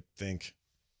good, I think.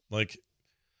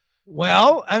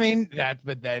 Well, I mean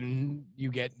but then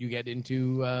you get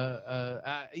into a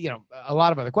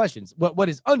lot of other questions. What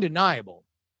is undeniable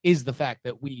is the fact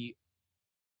that we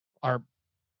are,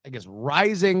 I guess,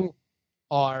 rising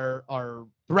our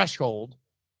threshold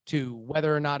to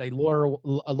whether or not a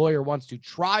lawyer wants to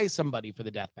try somebody for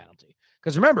the death penalty.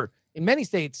 Because remember, in many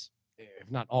states, if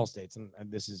not all states, and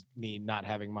this is me not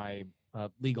having my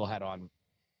legal hat on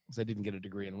because I didn't get a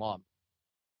degree in law,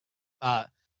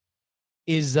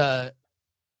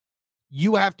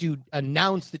 you have to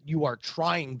announce that you are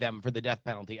trying them for the death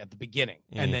penalty at the beginning,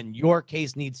 and then your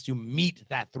case needs to meet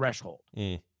that threshold.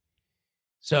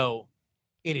 So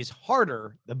it is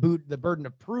harder. The burden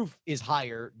of proof is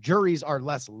higher. Juries are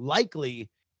less likely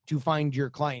to find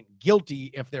your client guilty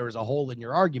if there is a hole in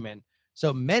your argument.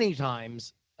 So many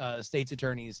times, state's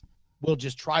attorneys will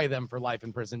just try them for life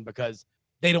in prison because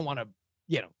they don't want to,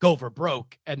 go for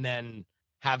broke and then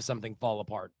have something fall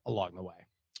apart along the way.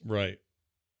 Right.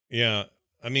 Yeah.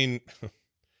 I mean,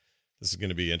 this is going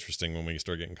to be interesting when we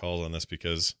start getting calls on this,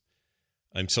 because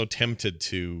I'm so tempted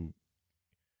to.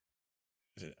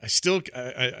 I can't.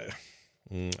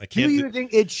 Do you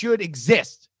think it should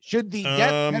exist? Should the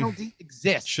death penalty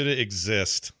exist? Should it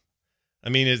exist? I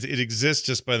mean, it exists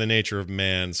just by the nature of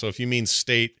man. So if you mean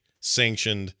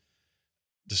state-sanctioned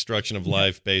destruction of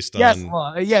life based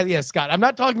on... Yes, Scott. I'm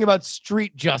not talking about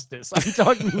street justice. I'm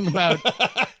talking about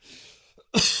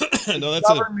no, that's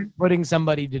government putting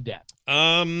somebody to death.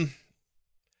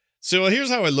 So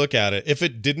here's how I look at it. If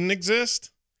it didn't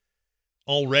exist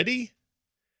already,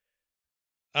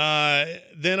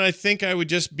 then I think I would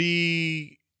just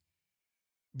be...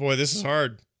 Boy, this is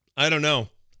hard. I don't know.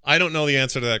 I don't know the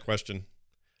answer to that question.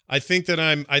 I think that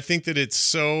it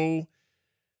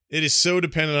is so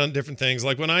dependent on different things.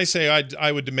 Like when I say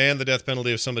I would demand the death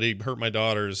penalty if somebody killed my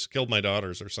daughters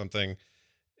or something,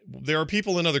 there are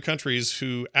people in other countries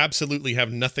who absolutely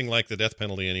have nothing like the death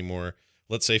penalty anymore.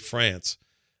 Let's say France,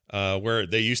 where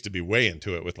they used to be way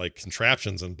into it with like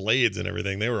contraptions and blades and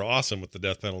everything. They were awesome with the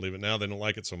death penalty, but now they don't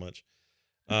like it so much.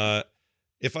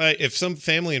 If some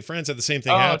family and friends had the same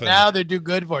thing happen. Now they do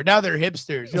good for it. Now they're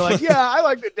hipsters. You're like, yeah, I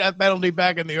like the death penalty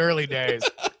back in the early days.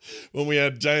 When we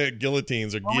had giant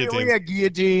guillotines or guillotines. We had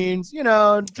guillotines,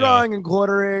 drawing and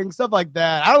quartering, stuff like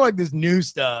that. I don't like this new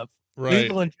stuff. Right.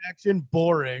 Lethal injection,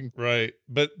 boring. Right.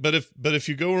 But if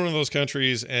you go to one of those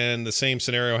countries and the same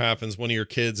scenario happens, one of your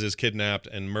kids is kidnapped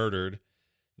and murdered,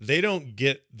 they don't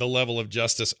get the level of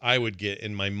justice I would get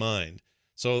in my mind.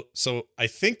 So I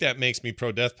think that makes me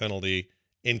pro death penalty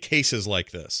in cases like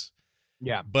this.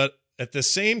 Yeah. But at the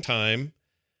same time,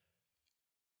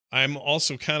 I'm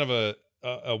also kind of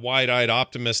a wide-eyed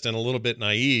optimist and a little bit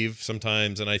naive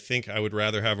sometimes, and I think I would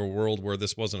rather have a world where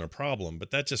this wasn't a problem, but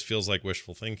that just feels like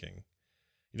wishful thinking.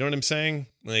 You know what I'm saying?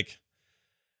 Like,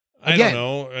 I don't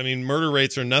know. I mean, murder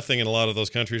rates are nothing in a lot of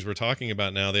those countries we're talking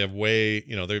about now. They have way,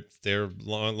 they're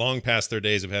long past their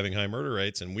days of having high murder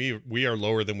rates, and we are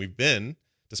lower than we've been.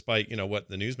 Despite, what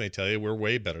the news may tell you, we're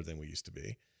way better than we used to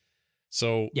be.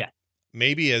 So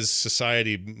maybe as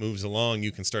society moves along,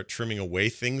 you can start trimming away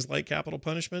things like capital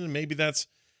punishment. And maybe that's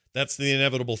the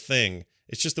inevitable thing.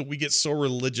 It's just that we get so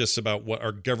religious about what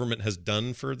our government has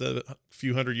done for the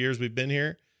few hundred years we've been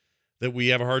here that we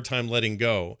have a hard time letting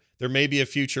go. There may be a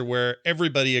future where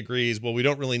everybody agrees, well, we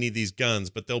don't really need these guns,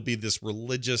 but there'll be this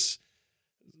religious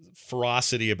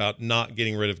ferocity about not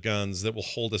getting rid of guns that will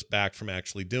hold us back from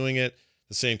actually doing it.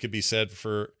 The same could be said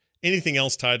for anything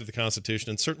else tied to the Constitution,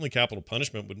 and certainly capital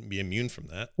punishment wouldn't be immune from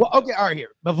that. Well, okay, all right, here.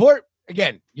 Before,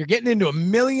 again, you're getting into a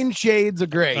million shades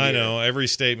of gray. I know. Every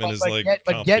statement is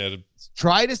complicated.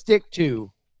 Try to stick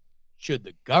to, should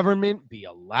the government be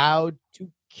allowed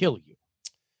to kill you?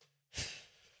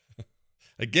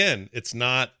 Again, there's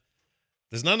not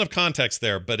enough context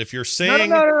there, but if you're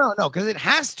saying... No, because it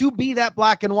has to be that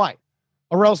black and white,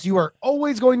 or else you are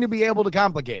always going to be able to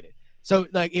complicate it. So,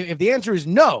 like, if the answer is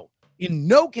no, in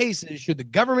no cases should the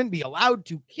government be allowed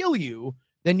to kill you,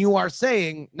 then you are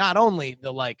saying not only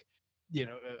the, like,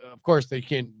 of course they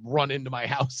can run into my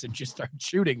house and just start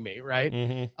shooting me, right?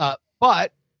 Mm-hmm.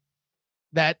 But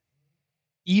that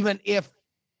even if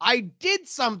I did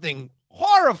something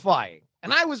horrifying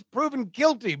and I was proven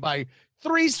guilty by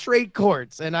 3 straight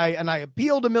courts and I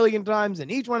appealed a million times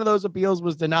and each one of those appeals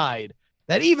was denied,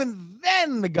 that even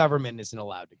then the government isn't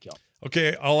allowed to kill.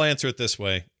 Okay, I'll answer it this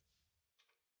way.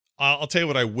 I'll tell you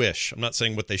what I wish. I'm not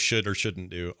saying what they should or shouldn't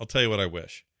do. I'll tell you what I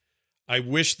wish. I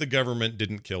wish the government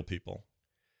didn't kill people.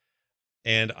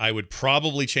 And I would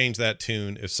probably change that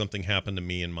tune if something happened to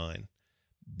me and mine.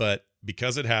 But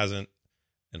because it hasn't,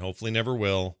 and hopefully never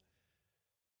will,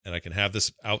 and I can have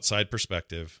this outside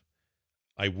perspective,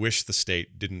 I wish the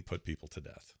state didn't put people to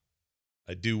death.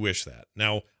 I do wish that.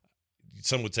 Now,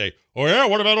 some would say, oh yeah,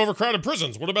 what about overcrowded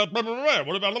prisons? What about blah, blah, blah,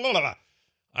 what about blah, blah, blah?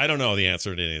 I don't know the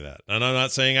answer to any of that. And I'm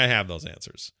not saying I have those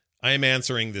answers. I am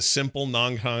answering the simple,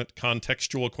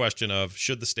 non-contextual question of,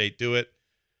 should the state do it?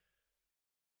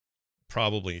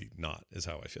 Probably not, is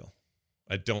how I feel.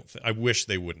 I wish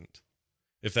they wouldn't.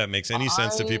 If that makes any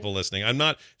sense to people listening.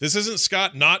 This isn't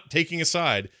Scott not taking a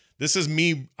side. This is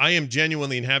me. I am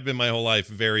genuinely, and have been my whole life,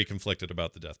 very conflicted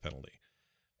about the death penalty.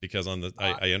 Because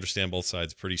I understand both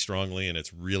sides pretty strongly, and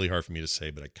it's really hard for me to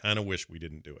say, but I kind of wish we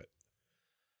didn't do it.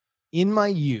 In my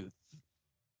youth,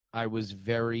 I was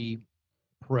very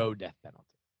pro death penalty.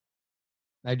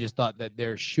 I just thought that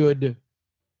there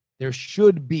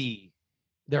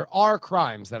are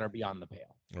crimes that are beyond the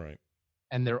pale. Right.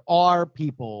 And there are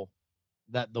people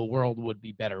that the world would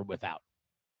be better without.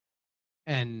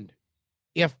 And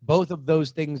if both of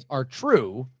those things are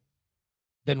true,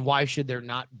 then why should there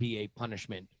not be a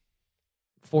punishment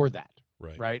for that?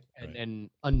 Right. And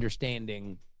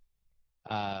understanding,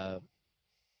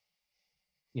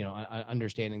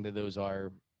 understanding that those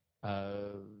are,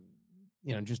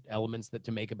 just elements that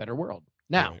to make a better world.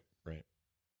 Now, right.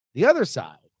 The other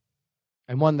side,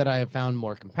 and one that I have found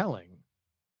more compelling,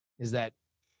 is that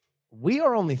we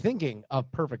are only thinking of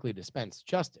perfectly dispensed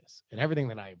justice and everything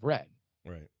that I've read.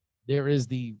 Right. There is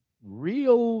the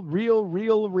real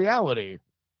reality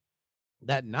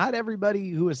that not everybody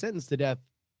who is sentenced to death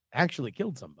actually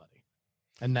killed somebody,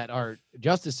 and that our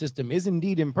justice system is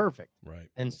indeed imperfect. Right.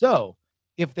 And so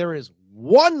if there is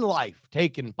one life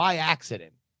taken by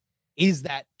accident, is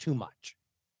that too much?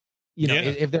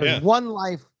 If there's one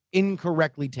life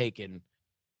incorrectly taken,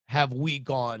 have we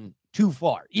gone too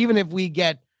far? Even if we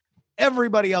get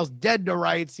everybody else dead to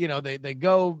rights, they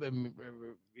go,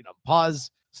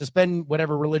 pause, suspend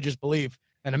whatever religious belief,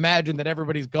 and imagine that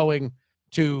everybody's going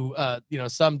to,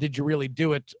 some did you really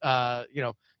do it?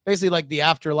 Basically like the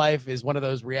afterlife is one of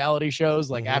those reality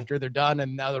shows, like after they're done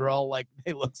and now they're all like,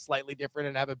 they look slightly different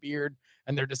and have a beard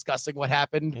and they're discussing what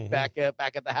happened back at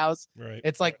the house. Right.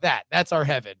 It's like that. That's our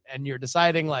heaven. And you're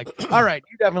deciding like, all right,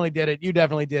 you definitely did it. You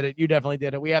definitely did it. You definitely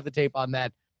did it. We have the tape on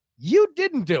that. You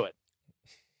didn't do it.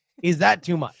 Is that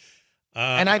too much?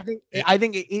 And I think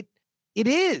it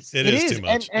is. It is too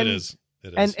much. It is.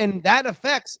 And that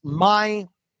affects my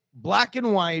black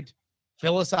and white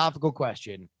philosophical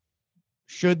question.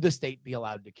 Should the state be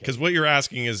allowed to kill? Because what you're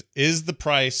asking is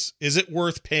it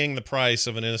worth paying the price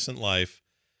of an innocent life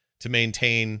to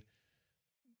maintain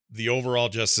the overall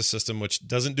justice system, which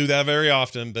doesn't do that very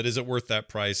often, but is it worth that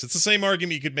price? It's the same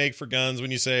argument you could make for guns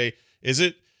when you say, is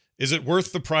it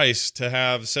worth the price to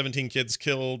have 17 kids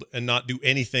killed and not do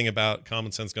anything about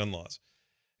common sense gun laws?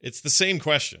 It's the same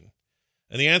question.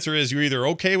 And the answer is you're either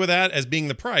okay with that as being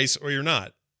the price or you're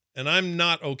not. And I'm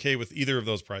not okay with either of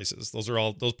those prices.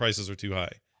 Those prices are too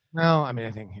high. No, I mean,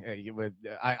 I think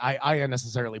I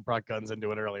unnecessarily brought guns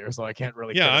into it earlier, so I can't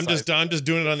really. Yeah, I'm just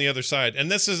doing it on the other side. And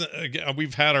this is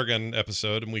we've had our gun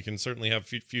episode, and we can certainly have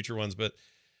future ones. But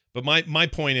my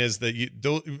point is that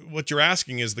what you're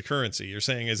asking is the currency. You're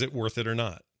saying, is it worth it or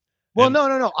not? Well,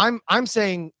 no. I'm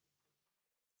saying,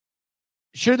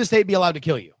 should the state be allowed to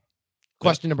kill you?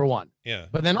 Question number one. Yeah.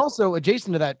 But then also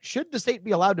adjacent to that, should the state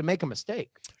be allowed to make a mistake?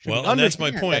 Well, and that's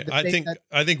my point. I think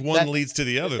one leads to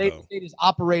the other, though. The state is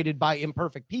operated by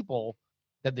imperfect people,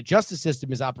 that the justice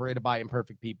system is operated by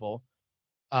imperfect people,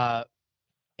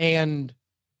 and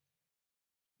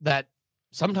that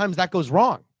sometimes that goes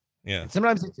wrong. Yeah. And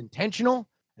sometimes it's intentional,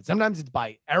 and sometimes it's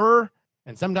by error,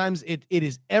 and sometimes it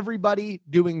is everybody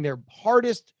doing their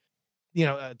hardest,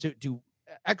 to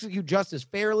execute justice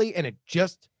fairly, and it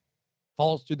just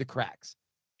falls through the cracks.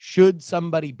 Should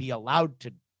somebody be allowed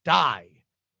to die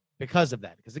because of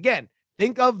that? Because again,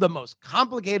 think of the most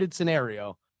complicated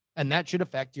scenario, and that should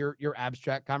affect your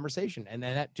abstract conversation. And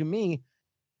then that, to me,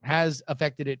 has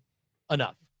affected it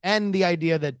enough. And the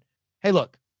idea that, hey,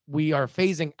 look, we are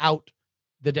phasing out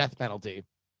the death penalty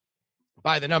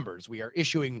by the numbers. We are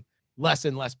issuing less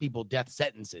and less people death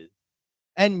sentences,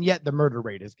 and yet the murder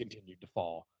rate has continued to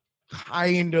fall.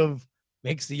 Kind of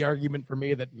makes the argument for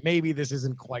me that maybe this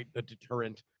isn't quite the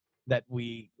deterrent that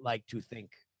we like to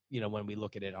think, when we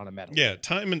look at it on a meta. Yeah,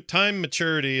 time,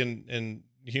 maturity, and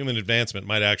human advancement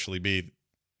might actually be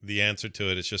the answer to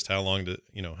it. It's just how long.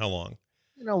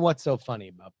 What's so funny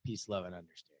about peace, love, and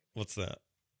understanding? What's that?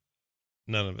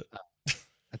 None of it.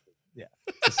 Yeah.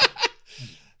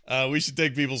 We should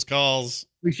take people's calls.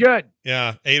 We should.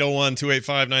 Yeah.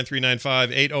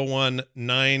 801-285-9395.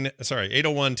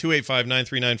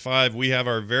 801-285-9395. We have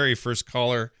our very first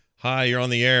caller. Hi, you're on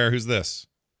the air. Who's this?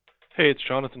 Hey, it's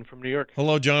Jonathan from New York.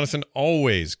 Hello, Jonathan.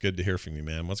 Always good to hear from you,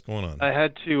 man. What's going on? I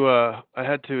had to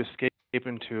escape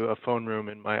into a phone room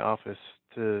in my office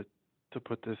to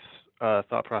put this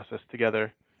thought process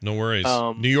together. No worries.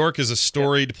 New York is a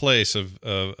storied place of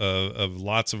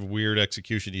lots of weird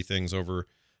execution-y things over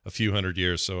a few hundred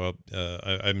years. So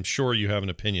I'm sure you have an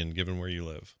opinion given where you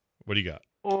live. What do you got?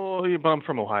 Oh, yeah, but I'm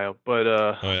from Ohio. But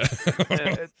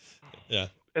yeah.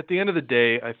 At the end of the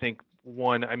day, I think,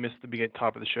 one, I missed the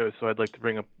top of the show, so I'd like to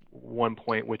bring up one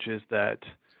point, which is that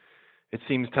it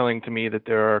seems telling to me that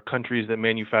there are countries that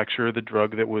manufacture the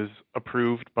drug that was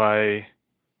approved by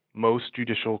most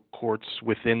judicial courts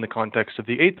within the context of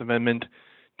the Eighth Amendment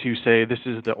to say this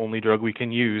is the only drug we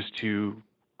can use to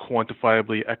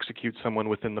quantifiably execute someone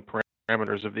within the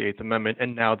parameters of the Eighth Amendment,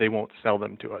 and now they won't sell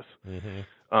them to us.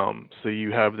 Mm-hmm. So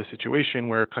you have the situation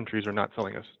where countries are not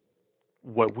selling us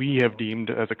what we have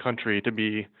deemed as a country to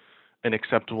be an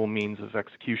acceptable means of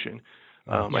execution.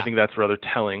 I think that's rather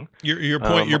telling. Your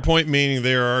point meaning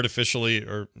they are artificially,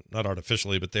 or not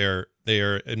artificially, but they are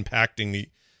impacting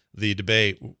the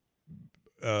debate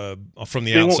from the outside.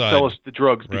 They won't sell us the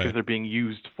drugs because Right. they're being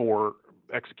used for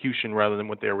execution rather than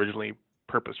what they originally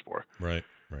purposed for. Right.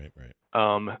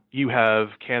 You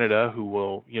have Canada, who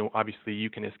will, obviously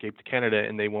you can escape to Canada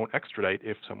and they won't extradite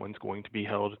if someone's going to be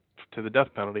held to the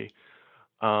death penalty.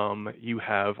 You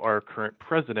have our current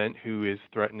president, who is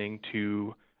threatening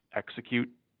to execute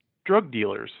drug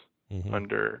dealers Mm-hmm.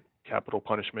 under capital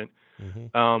punishment.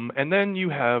 Mm-hmm. And then you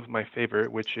have my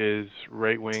favorite, which is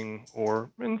right-wing, or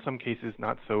in some cases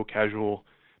not so casual,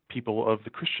 people of the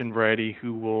Christian variety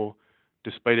who will,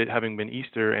 despite it having been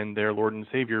Easter and their Lord and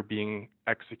Savior being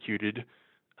executed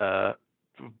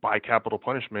by capital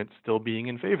punishment, still being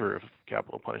in favor of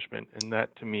capital punishment. And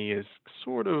that, to me, is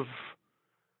sort of,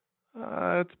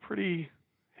 it's pretty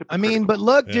hypocritical. But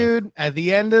look, dude, at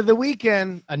the end of the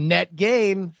weekend, a net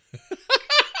gain.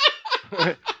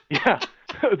 Yeah.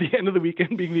 The end of the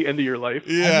weekend being the end of your life.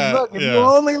 Yeah. Look, if you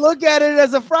only look at it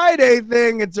as a Friday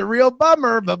thing, it's a real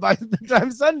bummer. But by the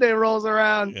time Sunday rolls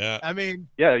around, Yeah.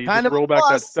 You just roll back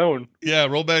that stone. Yeah,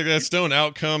 roll back that stone.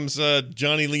 Out comes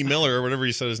Johnny Lee Miller, or whatever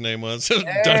he said his name was.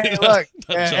 Hey, look,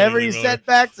 every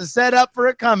setback's a setup for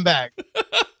a comeback.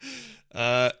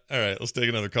 All right, let's take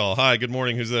another call. Hi, good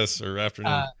morning. Who's this, or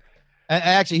afternoon?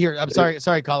 Actually, here, I'm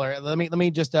sorry, caller. Let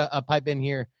me just pipe in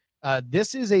here.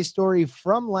 This is a story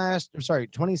from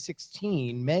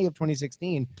 2016, May of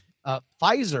 2016.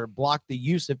 Pfizer blocked the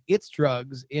use of its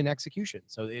drugs in execution.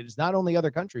 So it is not only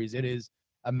other countries; it is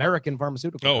American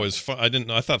pharmaceutical. Oh, I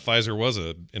thought Pfizer was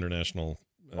a international.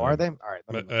 Are they? All right.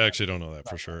 I actually don't know that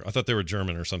for sure. I thought they were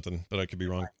German or something, but I could be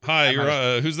wrong. Hi,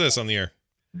 you're who's this on the air?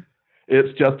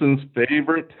 It's Justin's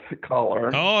favorite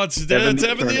caller. Oh, it's Evan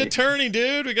the attorney,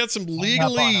 dude. We got some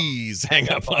legalese. Hang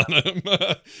up on him.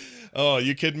 Oh,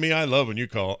 you kidding me? I love when you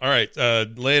call. All right,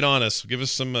 lay it on us. Give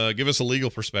us a legal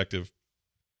perspective.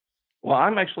 Well,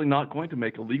 I'm actually not going to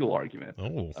make a legal argument.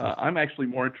 Oh. I'm actually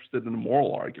more interested in a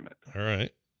moral argument. All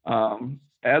right.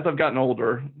 As I've gotten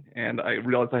older and I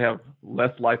realize I have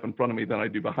less life in front of me than I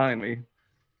do behind me,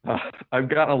 I've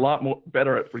gotten a lot more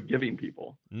better at forgiving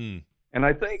people. Mm. And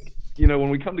I think, when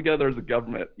we come together as a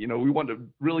government, we want to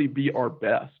really be our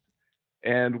best.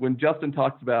 And when Justin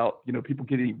talks about, people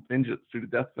getting vengeance through the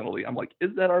death penalty, I'm like, is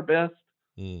that our best?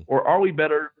 Or are we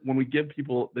better when we give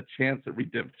people the chance at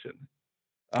redemption?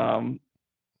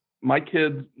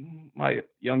 My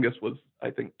youngest was,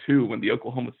 I think, 2 when the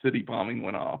Oklahoma City bombing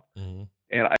went off.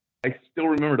 And I still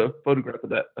remember the photograph of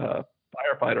that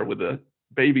firefighter with a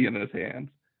baby in his hands.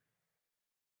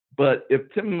 But if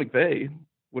Tim McVeigh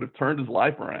would have turned his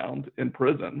life around in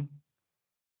prison,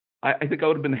 I think I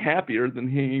would have been happier than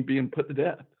he being put to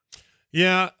death.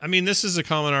 Yeah, I mean, this is a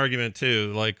common argument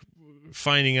too. Like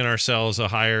finding in ourselves a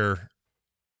higher,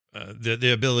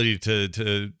 the ability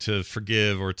to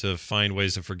forgive or to find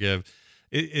ways to forgive.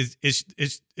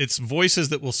 It's voices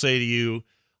that will say to you,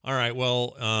 all right,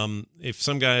 well, if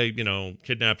some guy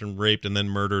kidnapped and raped and then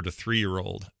murdered a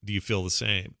 3-year-old, do you feel the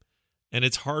same? And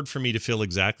it's hard for me to feel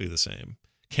exactly the same.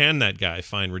 Can that guy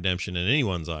find redemption in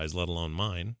anyone's eyes, let alone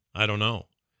mine? I don't know.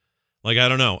 I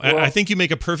don't know. Well, I think you make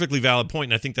a perfectly valid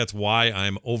point, and I think that's why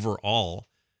I'm overall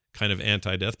kind of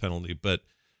anti-death penalty. But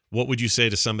what would you say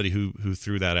to somebody who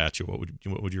threw that at you?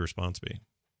 What would your response be?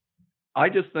 I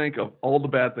just think of all the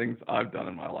bad things I've done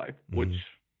in my life, which,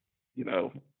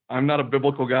 I'm not a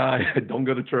biblical guy. I don't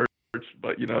go to church,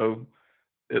 but,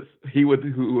 it's he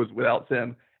who was without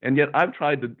sin. And yet I've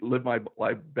tried to live my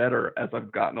life better as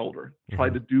I've gotten older,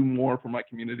 tried to do more for my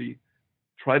community,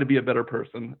 try to be a better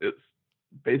person. It's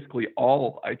basically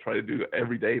all I try to do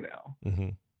every day now.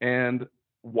 And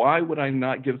why would I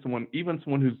not give someone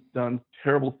who's done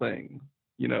terrible things?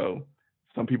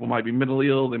 Some people might be mentally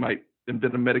ill. They might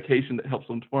invent a medication that helps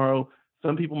them tomorrow.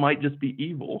 Some people might just be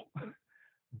evil.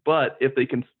 But if they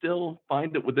can still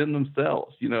find it within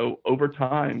themselves, over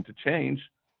time to change,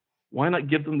 why not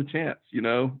give them the chance?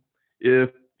 If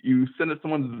you sentence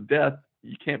someone to death,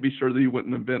 you can't be sure that you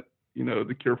wouldn't invent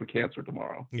the cure for cancer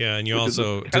tomorrow. Yeah, and you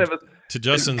also to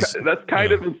Justin's. That's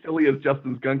kind of as silly as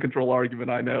Justin's gun control argument,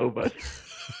 I know, but.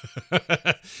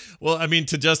 Well, I mean,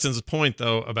 to Justin's point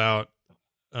though about,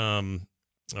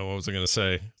 what was I going to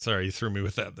say? Sorry, you threw me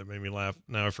with that. That made me laugh.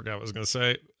 Now I forgot what I was going to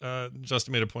say.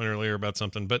 Justin made a point earlier about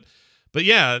something, but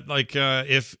yeah,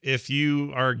 if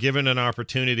you are given an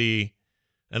opportunity.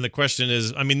 And the question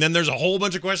is, I mean, then there's a whole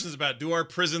bunch of questions about, do our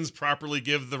prisons properly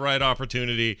give the right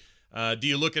opportunity? Do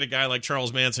you look at a guy like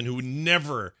Charles Manson who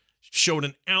never showed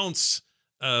an ounce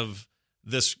of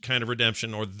this kind of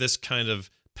redemption or this kind of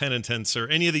penitence or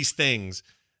any of these things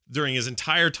during his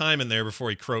entire time in there before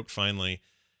he croaked finally?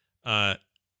 Do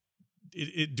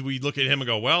we look at him and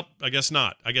go, well, I guess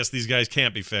not. I guess these guys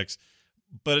can't be fixed.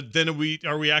 But then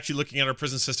are we actually looking at our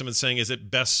prison system and saying, is it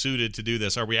best suited to do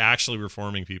this? Are we actually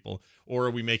reforming people, or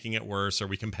are we making it worse? Are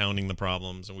we compounding the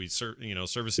problems? Are we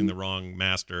servicing the wrong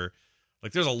master?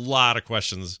 There's a lot of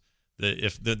questions that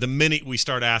if the minute we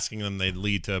start asking them, they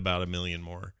lead to about 1 million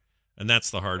more. And that's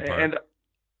the hard part.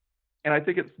 And I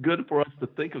think it's good for us to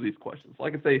think of these questions.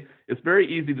 Like I say, it's very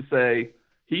easy to say,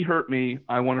 he hurt me,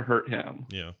 I want to hurt him.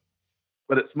 Yeah.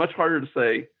 But it's much harder to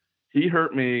say, he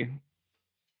hurt me,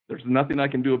 there's nothing I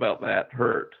can do about that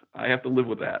hurt. I have to live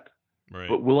with that. Right.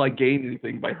 But will I gain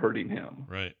anything by hurting him?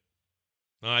 Right.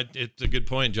 It's a good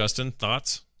point, Justin.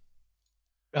 Thoughts?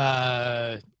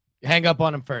 Hang up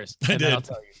on him first. I did. Then I'll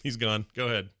tell you. He's gone. Go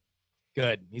ahead.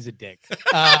 Good. He's a dick.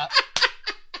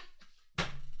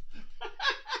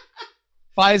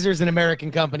 Pfizer's an American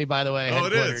company, by the way,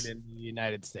 headquartered in the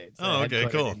United States. Oh, okay,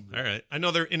 cool. All right. I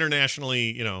know they're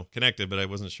internationally, connected, but I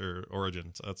wasn't sure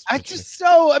origin. So that's.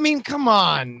 I mean, come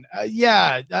on.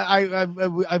 Yeah,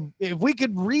 if we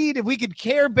could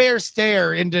Care Bear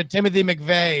stare into Timothy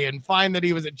McVeigh and find that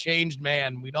he was a changed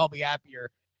man, we'd all be happier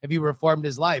if he reformed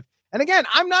his life. And again,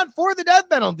 I'm not for the death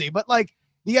penalty, but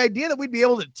the idea that we'd be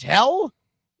able to tell,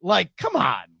 come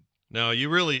on. No,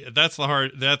 that's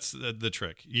the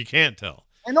trick. You can't tell.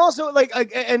 And also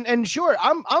and sure,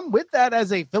 I'm with that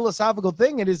as a philosophical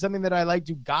thing. It is something that I like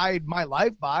to guide my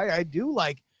life by. I do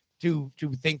like to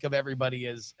think of everybody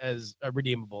as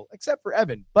redeemable, except for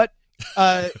Evan. But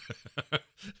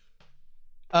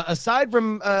aside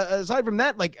from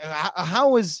that,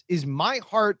 how is my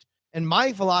heart and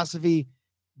my philosophy?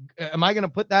 Am I going to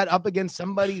put that up against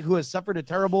somebody who has suffered a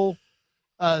terrible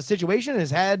situation, has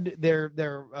had their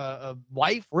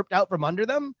life ripped out from under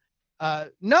them?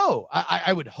 No,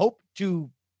 I would hope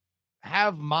to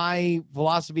have my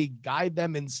philosophy guide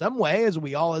them in some way, as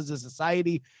we all as a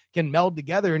society can meld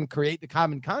together and create the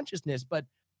common consciousness. But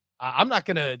I'm not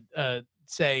going to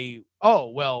say, oh,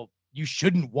 well, you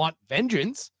shouldn't want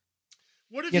vengeance.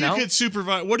 What if you could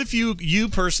supervise? What if you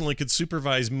personally could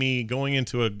supervise me going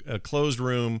into a closed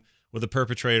room with a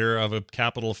perpetrator of a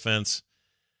capital offense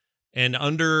and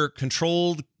under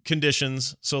controlled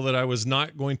conditions so that I was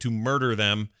not going to murder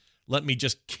them, let me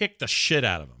just kick the shit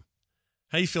out of him.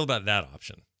 How do you feel about that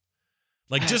option?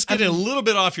 Like, just get it a little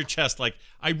bit off your chest. Like,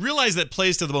 I realize that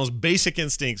plays to the most basic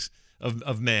instincts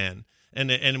of man,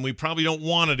 and we probably don't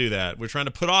want to do that. We're trying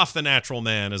to put off the natural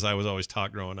man, as I was always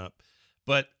taught growing up.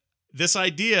 But this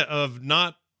idea of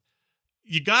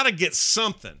you got to get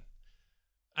something.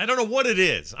 I don't know what it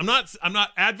is. I'm not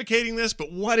advocating this,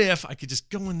 but what if I could just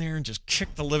go in there and just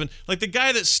kick the living, like the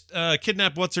guy that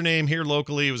kidnapped what's her name here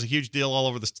locally. It was a huge deal all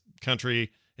over the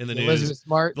country. In the news,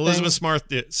 Elizabeth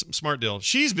Smart deal.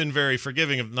 She's been very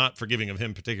not forgiving of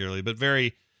him particularly, but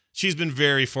she's been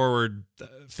very forward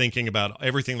thinking about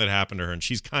everything that happened to her, and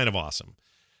she's kind of awesome.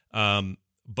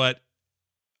 But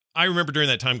I remember during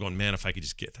that time going, man, if I could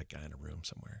just get that guy in a room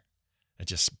somewhere and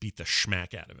just beat the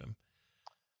schmack out of him.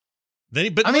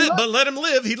 But let him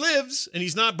live. He lives, and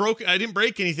he's not broken. I didn't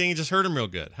break anything. He just hurt him real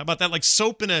good. How about that? Like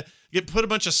soap put a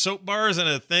bunch of soap bars in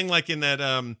a thing like in that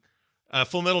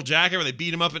Full Metal Jacket where they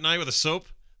beat him up at night with a soap.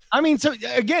 I mean, so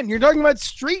again, you're talking about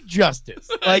street justice.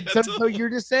 Like, so you're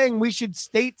just saying we should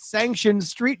state-sanctioned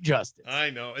street justice. I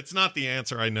know it's not the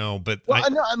answer. I know, but I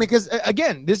mean, because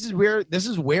again, this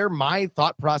is where my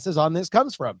thought process on this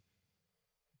comes from.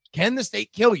 Can the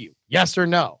state kill you? Yes or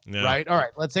no? Yeah. Right. All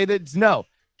right. Let's say that it's no.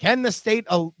 Can the state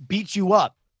beat you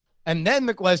up? And then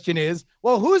the question is,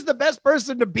 well, who's the best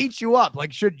person to beat you up?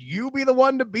 Like, should you be the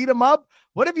one to beat him up?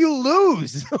 What if you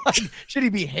lose? Like, should he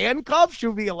be handcuffed?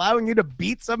 Should we be allowing you to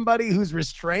beat somebody who's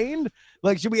restrained?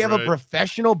 Like, should we have a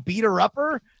professional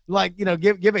beater-upper? Like,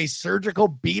 give a surgical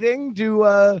beating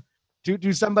to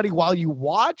somebody while you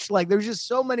watch? Like, there's just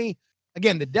so many.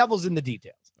 Again, the devil's in the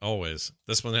details. Always.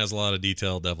 This one has a lot of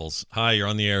detail, devils. Hi, you're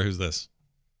on the air. Who's this?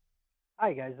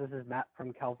 Hi, guys. This is Matt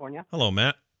from California. Hello,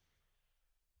 Matt.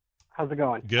 How's it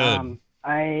going? Good.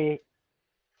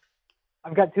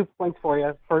 I've got 2 points for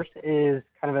you. First is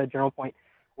kind of a general point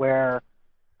where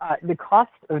the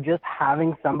cost of just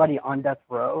having somebody on death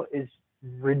row is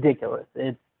ridiculous.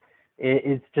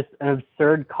 It's just an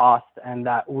absurd cost, and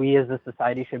that we as a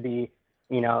society should be,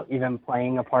 even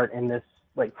playing a part in this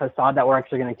like facade that we're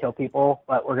actually going to kill people,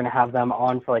 but we're going to have them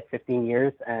on for like 15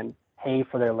 years and pay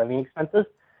for their living expenses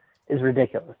is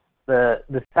ridiculous.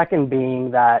 The second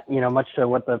being that, much to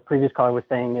what the previous caller was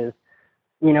saying is,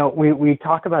 we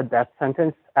talk about death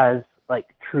sentence as like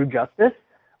true justice.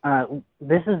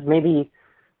 This is maybe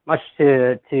much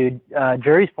to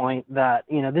Jerry's point that,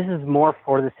 this is more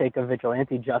for the sake of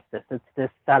vigilante justice. It's this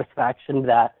satisfaction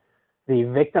that the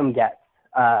victim gets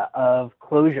of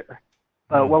closure.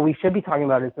 But what we should be talking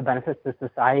about is the benefits to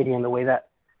society and the way that,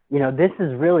 this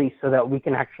is really so that we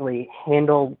can actually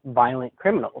handle violent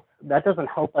criminals. That doesn't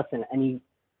help us in any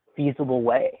feasible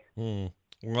way. Well,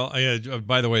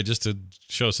 by the way, just to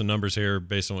show some numbers here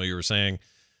based on what you were saying,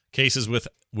 cases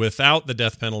without the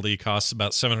death penalty costs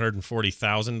about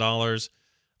 $740,000.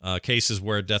 Cases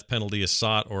where a death penalty is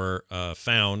sought or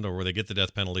found, or where they get the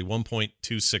death penalty,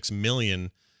 $1.26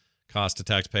 million cost to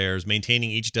taxpayers.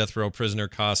 Maintaining each death row prisoner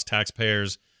costs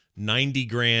taxpayers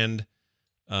 $90,000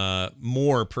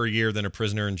 more per year than a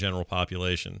prisoner in general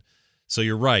population. So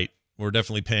you're right. We're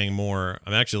definitely paying more.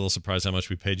 I'm actually a little surprised how much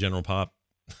we pay general pop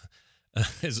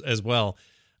as well.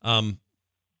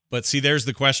 But see, there's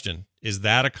the question. Is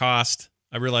that a cost?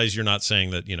 I realize you're not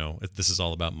saying that, this is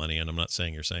all about money, and I'm not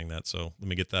saying you're saying that. So let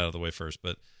me get that out of the way first.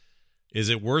 But is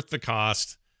it worth the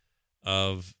cost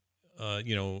of,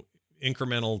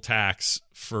 incremental tax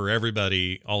for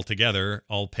everybody all together,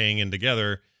 all paying in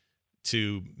together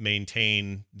to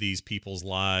maintain these people's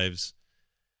lives?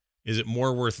 Is it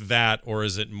more worth that, or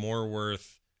is it more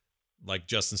worth, like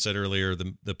Justin said earlier,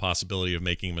 the possibility of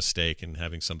making a mistake and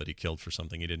having somebody killed for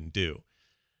something he didn't do?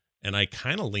 And I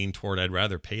kind of lean toward I'd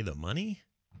rather pay the money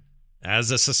as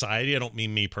a society. I don't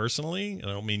mean me personally. I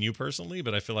don't mean you personally,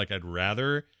 but I feel like I'd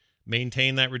rather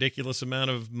maintain that ridiculous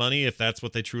amount of money if that's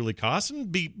what they truly cost,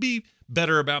 and be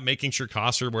better about making sure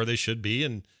costs are where they should be,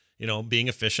 and being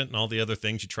efficient and all the other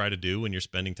things you try to do when you're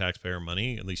spending taxpayer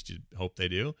money. At least you hope they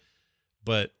do.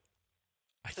 But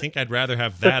I think I'd rather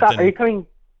have that. Scott,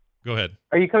 Go ahead.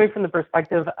 Are you coming from the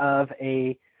perspective of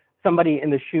somebody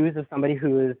in the shoes of somebody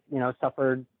who has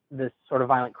suffered this sort of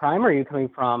violent crime, or are you coming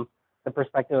from the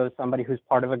perspective of somebody who's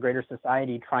part of a greater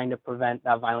society trying to prevent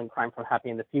that violent crime from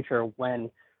happening in the future,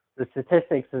 when the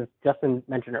statistics, as Justin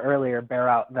mentioned earlier, bear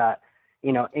out that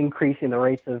increasing the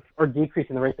rates of, or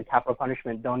decreasing the rates of capital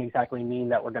punishment don't exactly mean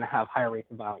that we're going to have higher rates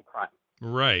of violent crime?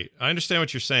 Right. I understand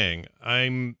what you're saying.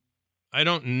 I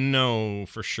don't know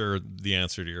for sure the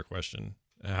answer to your question,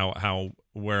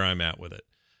 where I'm at with it.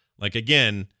 Like,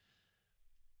 again,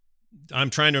 I'm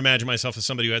trying to imagine myself as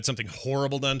somebody who had something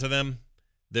horrible done to them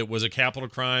that was a capital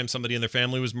crime. Somebody in their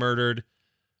family was murdered.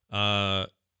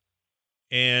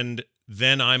 and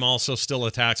then I'm also still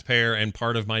a taxpayer, and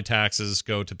part of my taxes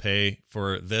go to pay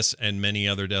for this and many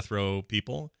other death row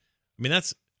people. I mean,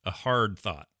 that's a hard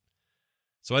thought.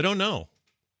 So I don't know.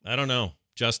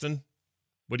 Justin,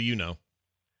 what do you know?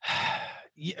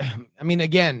 Yeah, I mean,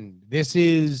 again, this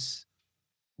is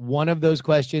one of those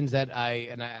questions that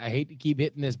I hate to keep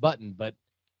hitting this button, but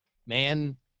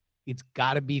man, it's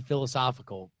got to be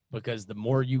philosophical, because the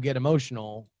more you get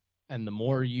emotional and the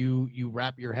more you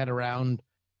wrap your head around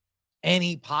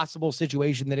any possible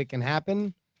situation that it can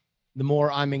happen, the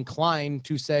more I'm inclined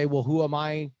to say, well, who am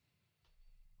I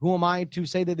to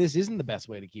say that this isn't the best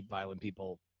way to keep violent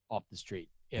people off the street?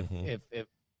 If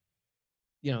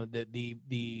you know,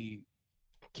 the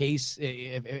case,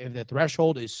 if the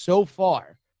threshold is so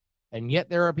far and yet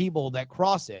there are people that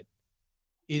cross it,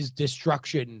 is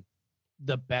destruction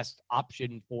the best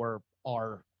option for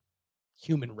our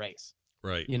human race?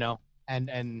 Right. You know,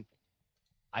 and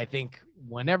I think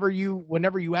whenever you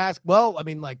ask, well, I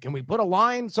mean, like, can we put a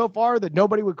line so far that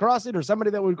nobody would cross it, or somebody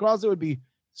that would cross it would be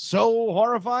so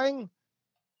horrifying?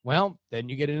 Well, then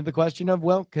you get into the question of,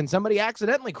 well, can somebody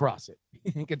accidentally cross it?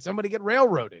 Can somebody get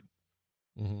railroaded?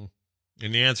 Mm-hmm.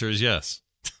 And the answer is yes.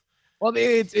 Well,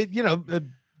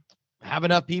 have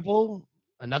enough people,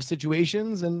 enough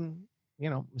situations, and,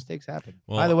 mistakes happen.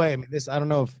 Well, by the way, I mean, I don't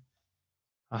know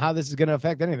how this is going to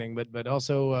affect anything, but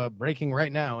also breaking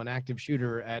right now, an active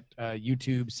shooter at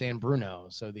YouTube San Bruno.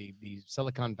 So the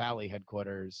Silicon Valley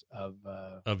headquarters of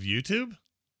YouTube.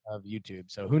 Of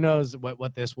YouTube. So who knows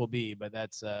what this will be, but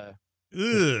that's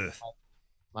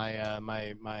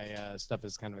my stuff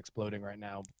is kind of exploding right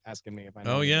now, asking me if I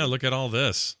know. Oh yeah, look at all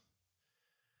this.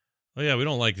 Oh yeah, we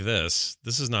don't like this.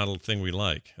 This is not a thing we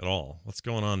like at all. What's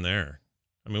going on there?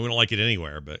 I mean, we don't like it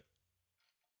anywhere, but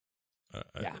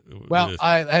yeah. Well,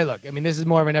 hey, look, I mean, this is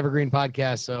more of an evergreen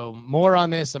podcast, so more on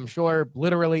this, I'm sure,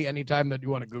 literally anytime that you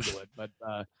want to Google it. But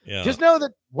yeah, just know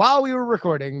that while we were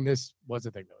recording, this was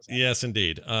a thing that was happening. Yes,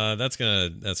 indeed. That's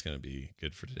gonna be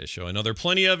good for today's show. I know there are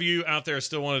plenty of you out there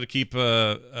still wanted to keep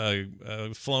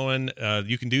flowing.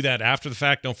 You can do that after the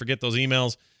fact. Don't forget those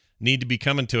emails need to be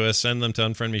coming to us. Send them to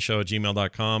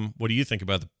unfriendmeshow@gmail.com. What do you think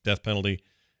about the death penalty?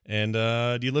 And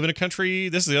do you live in a country?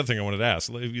 This is the other thing I wanted to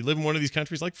ask. If you live in one of these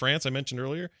countries like France, I mentioned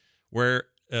earlier, where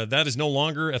that is no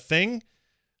longer a thing,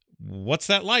 what's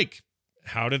that like?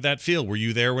 How did that feel? Were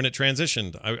you there when it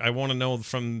transitioned? I want to know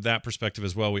from that perspective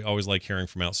as well. We always like hearing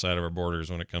from outside of our borders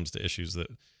when it comes to issues that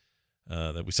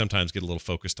we sometimes get a little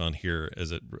focused on here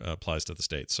as it applies to the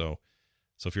States. So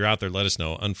if you're out there, let us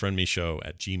know.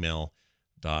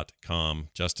 unfriendmeshow@gmail.com.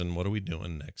 Justin, what are we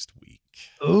doing next week?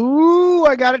 Ooh,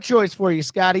 I got a choice for you,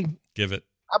 Scotty. Give it.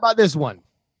 How about this one?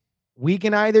 We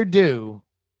can either do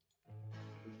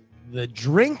the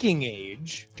drinking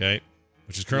age. Okay.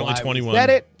 Which is currently 21. Said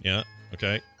it. Yeah.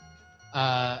 Okay.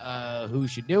 Who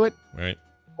should do it? Right.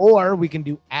 Or we can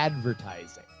do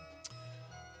advertising.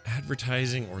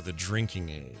 Advertising or the drinking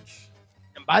age.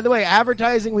 And by the way,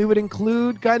 advertising, we would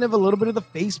include kind of a little bit of the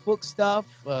Facebook stuff,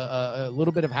 a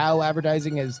little bit of how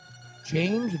advertising has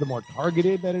changed, the more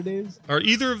targeted that it is. Are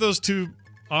either of those two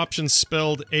options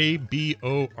spelled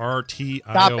ABORTION?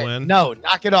 Stop it. No,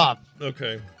 knock it off.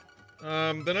 Okay.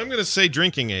 Then I'm going to say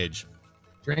drinking age.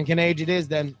 Drinking age it is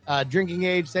then. Drinking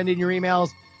age, send in your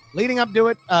emails leading up to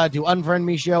it to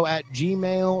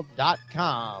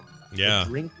unfriendmeshow@gmail.com. Yeah. The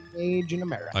drinking age in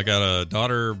America. I got a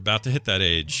daughter about to hit that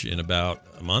age in about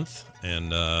a month,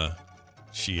 and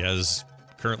she has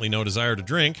currently no desire to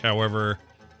drink. However,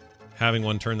 having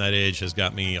one turn that age has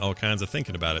got me all kinds of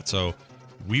thinking about it. So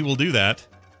we will do that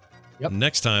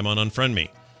next time on Unfriend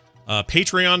Me.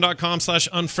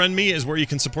 Patreon.com/unfriendme is where you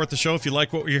can support the show. If you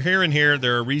like what you're hearing here,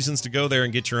 there are reasons to go there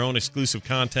and get your own exclusive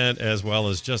content, as well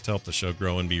as just help the show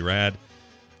grow and be rad.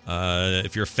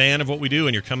 If you're a fan of what we do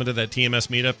and you're coming to that TMS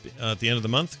meetup at the end of the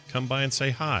month, come by and say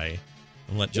hi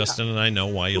and let Justin and I know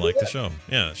why you like the show.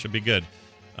 Yeah, it should be good.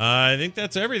 I think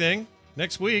that's everything.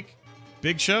 Next week,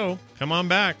 big show. Come on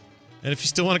back. And if you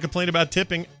still want to complain about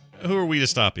tipping, who are we to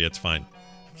stop you? It's fine.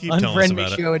 Keep telling us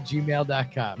about it.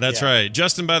 Unfriendmeshow@gmail.com. That's right.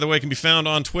 Justin, by the way, can be found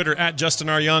on Twitter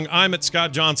 @JustinRYoung. I'm at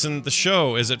Scott Johnson. The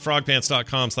show is at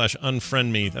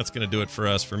frogpants.com/unfriendme. That's going to do it for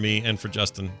us, for me, and for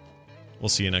Justin. We'll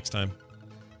see you next time.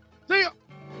 See ya.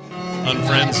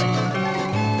 Unfriends.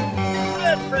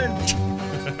 Unfriends.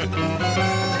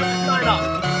 Sign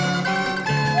off.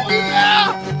 Oh,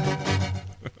 yeah.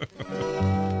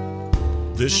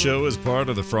 This show is part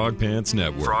of the Frog Pants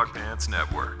Network. Frog Pants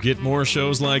Network. Get more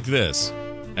shows like this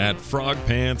at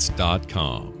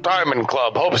frogpants.com. Diamond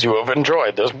Club hopes you have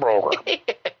enjoyed this program.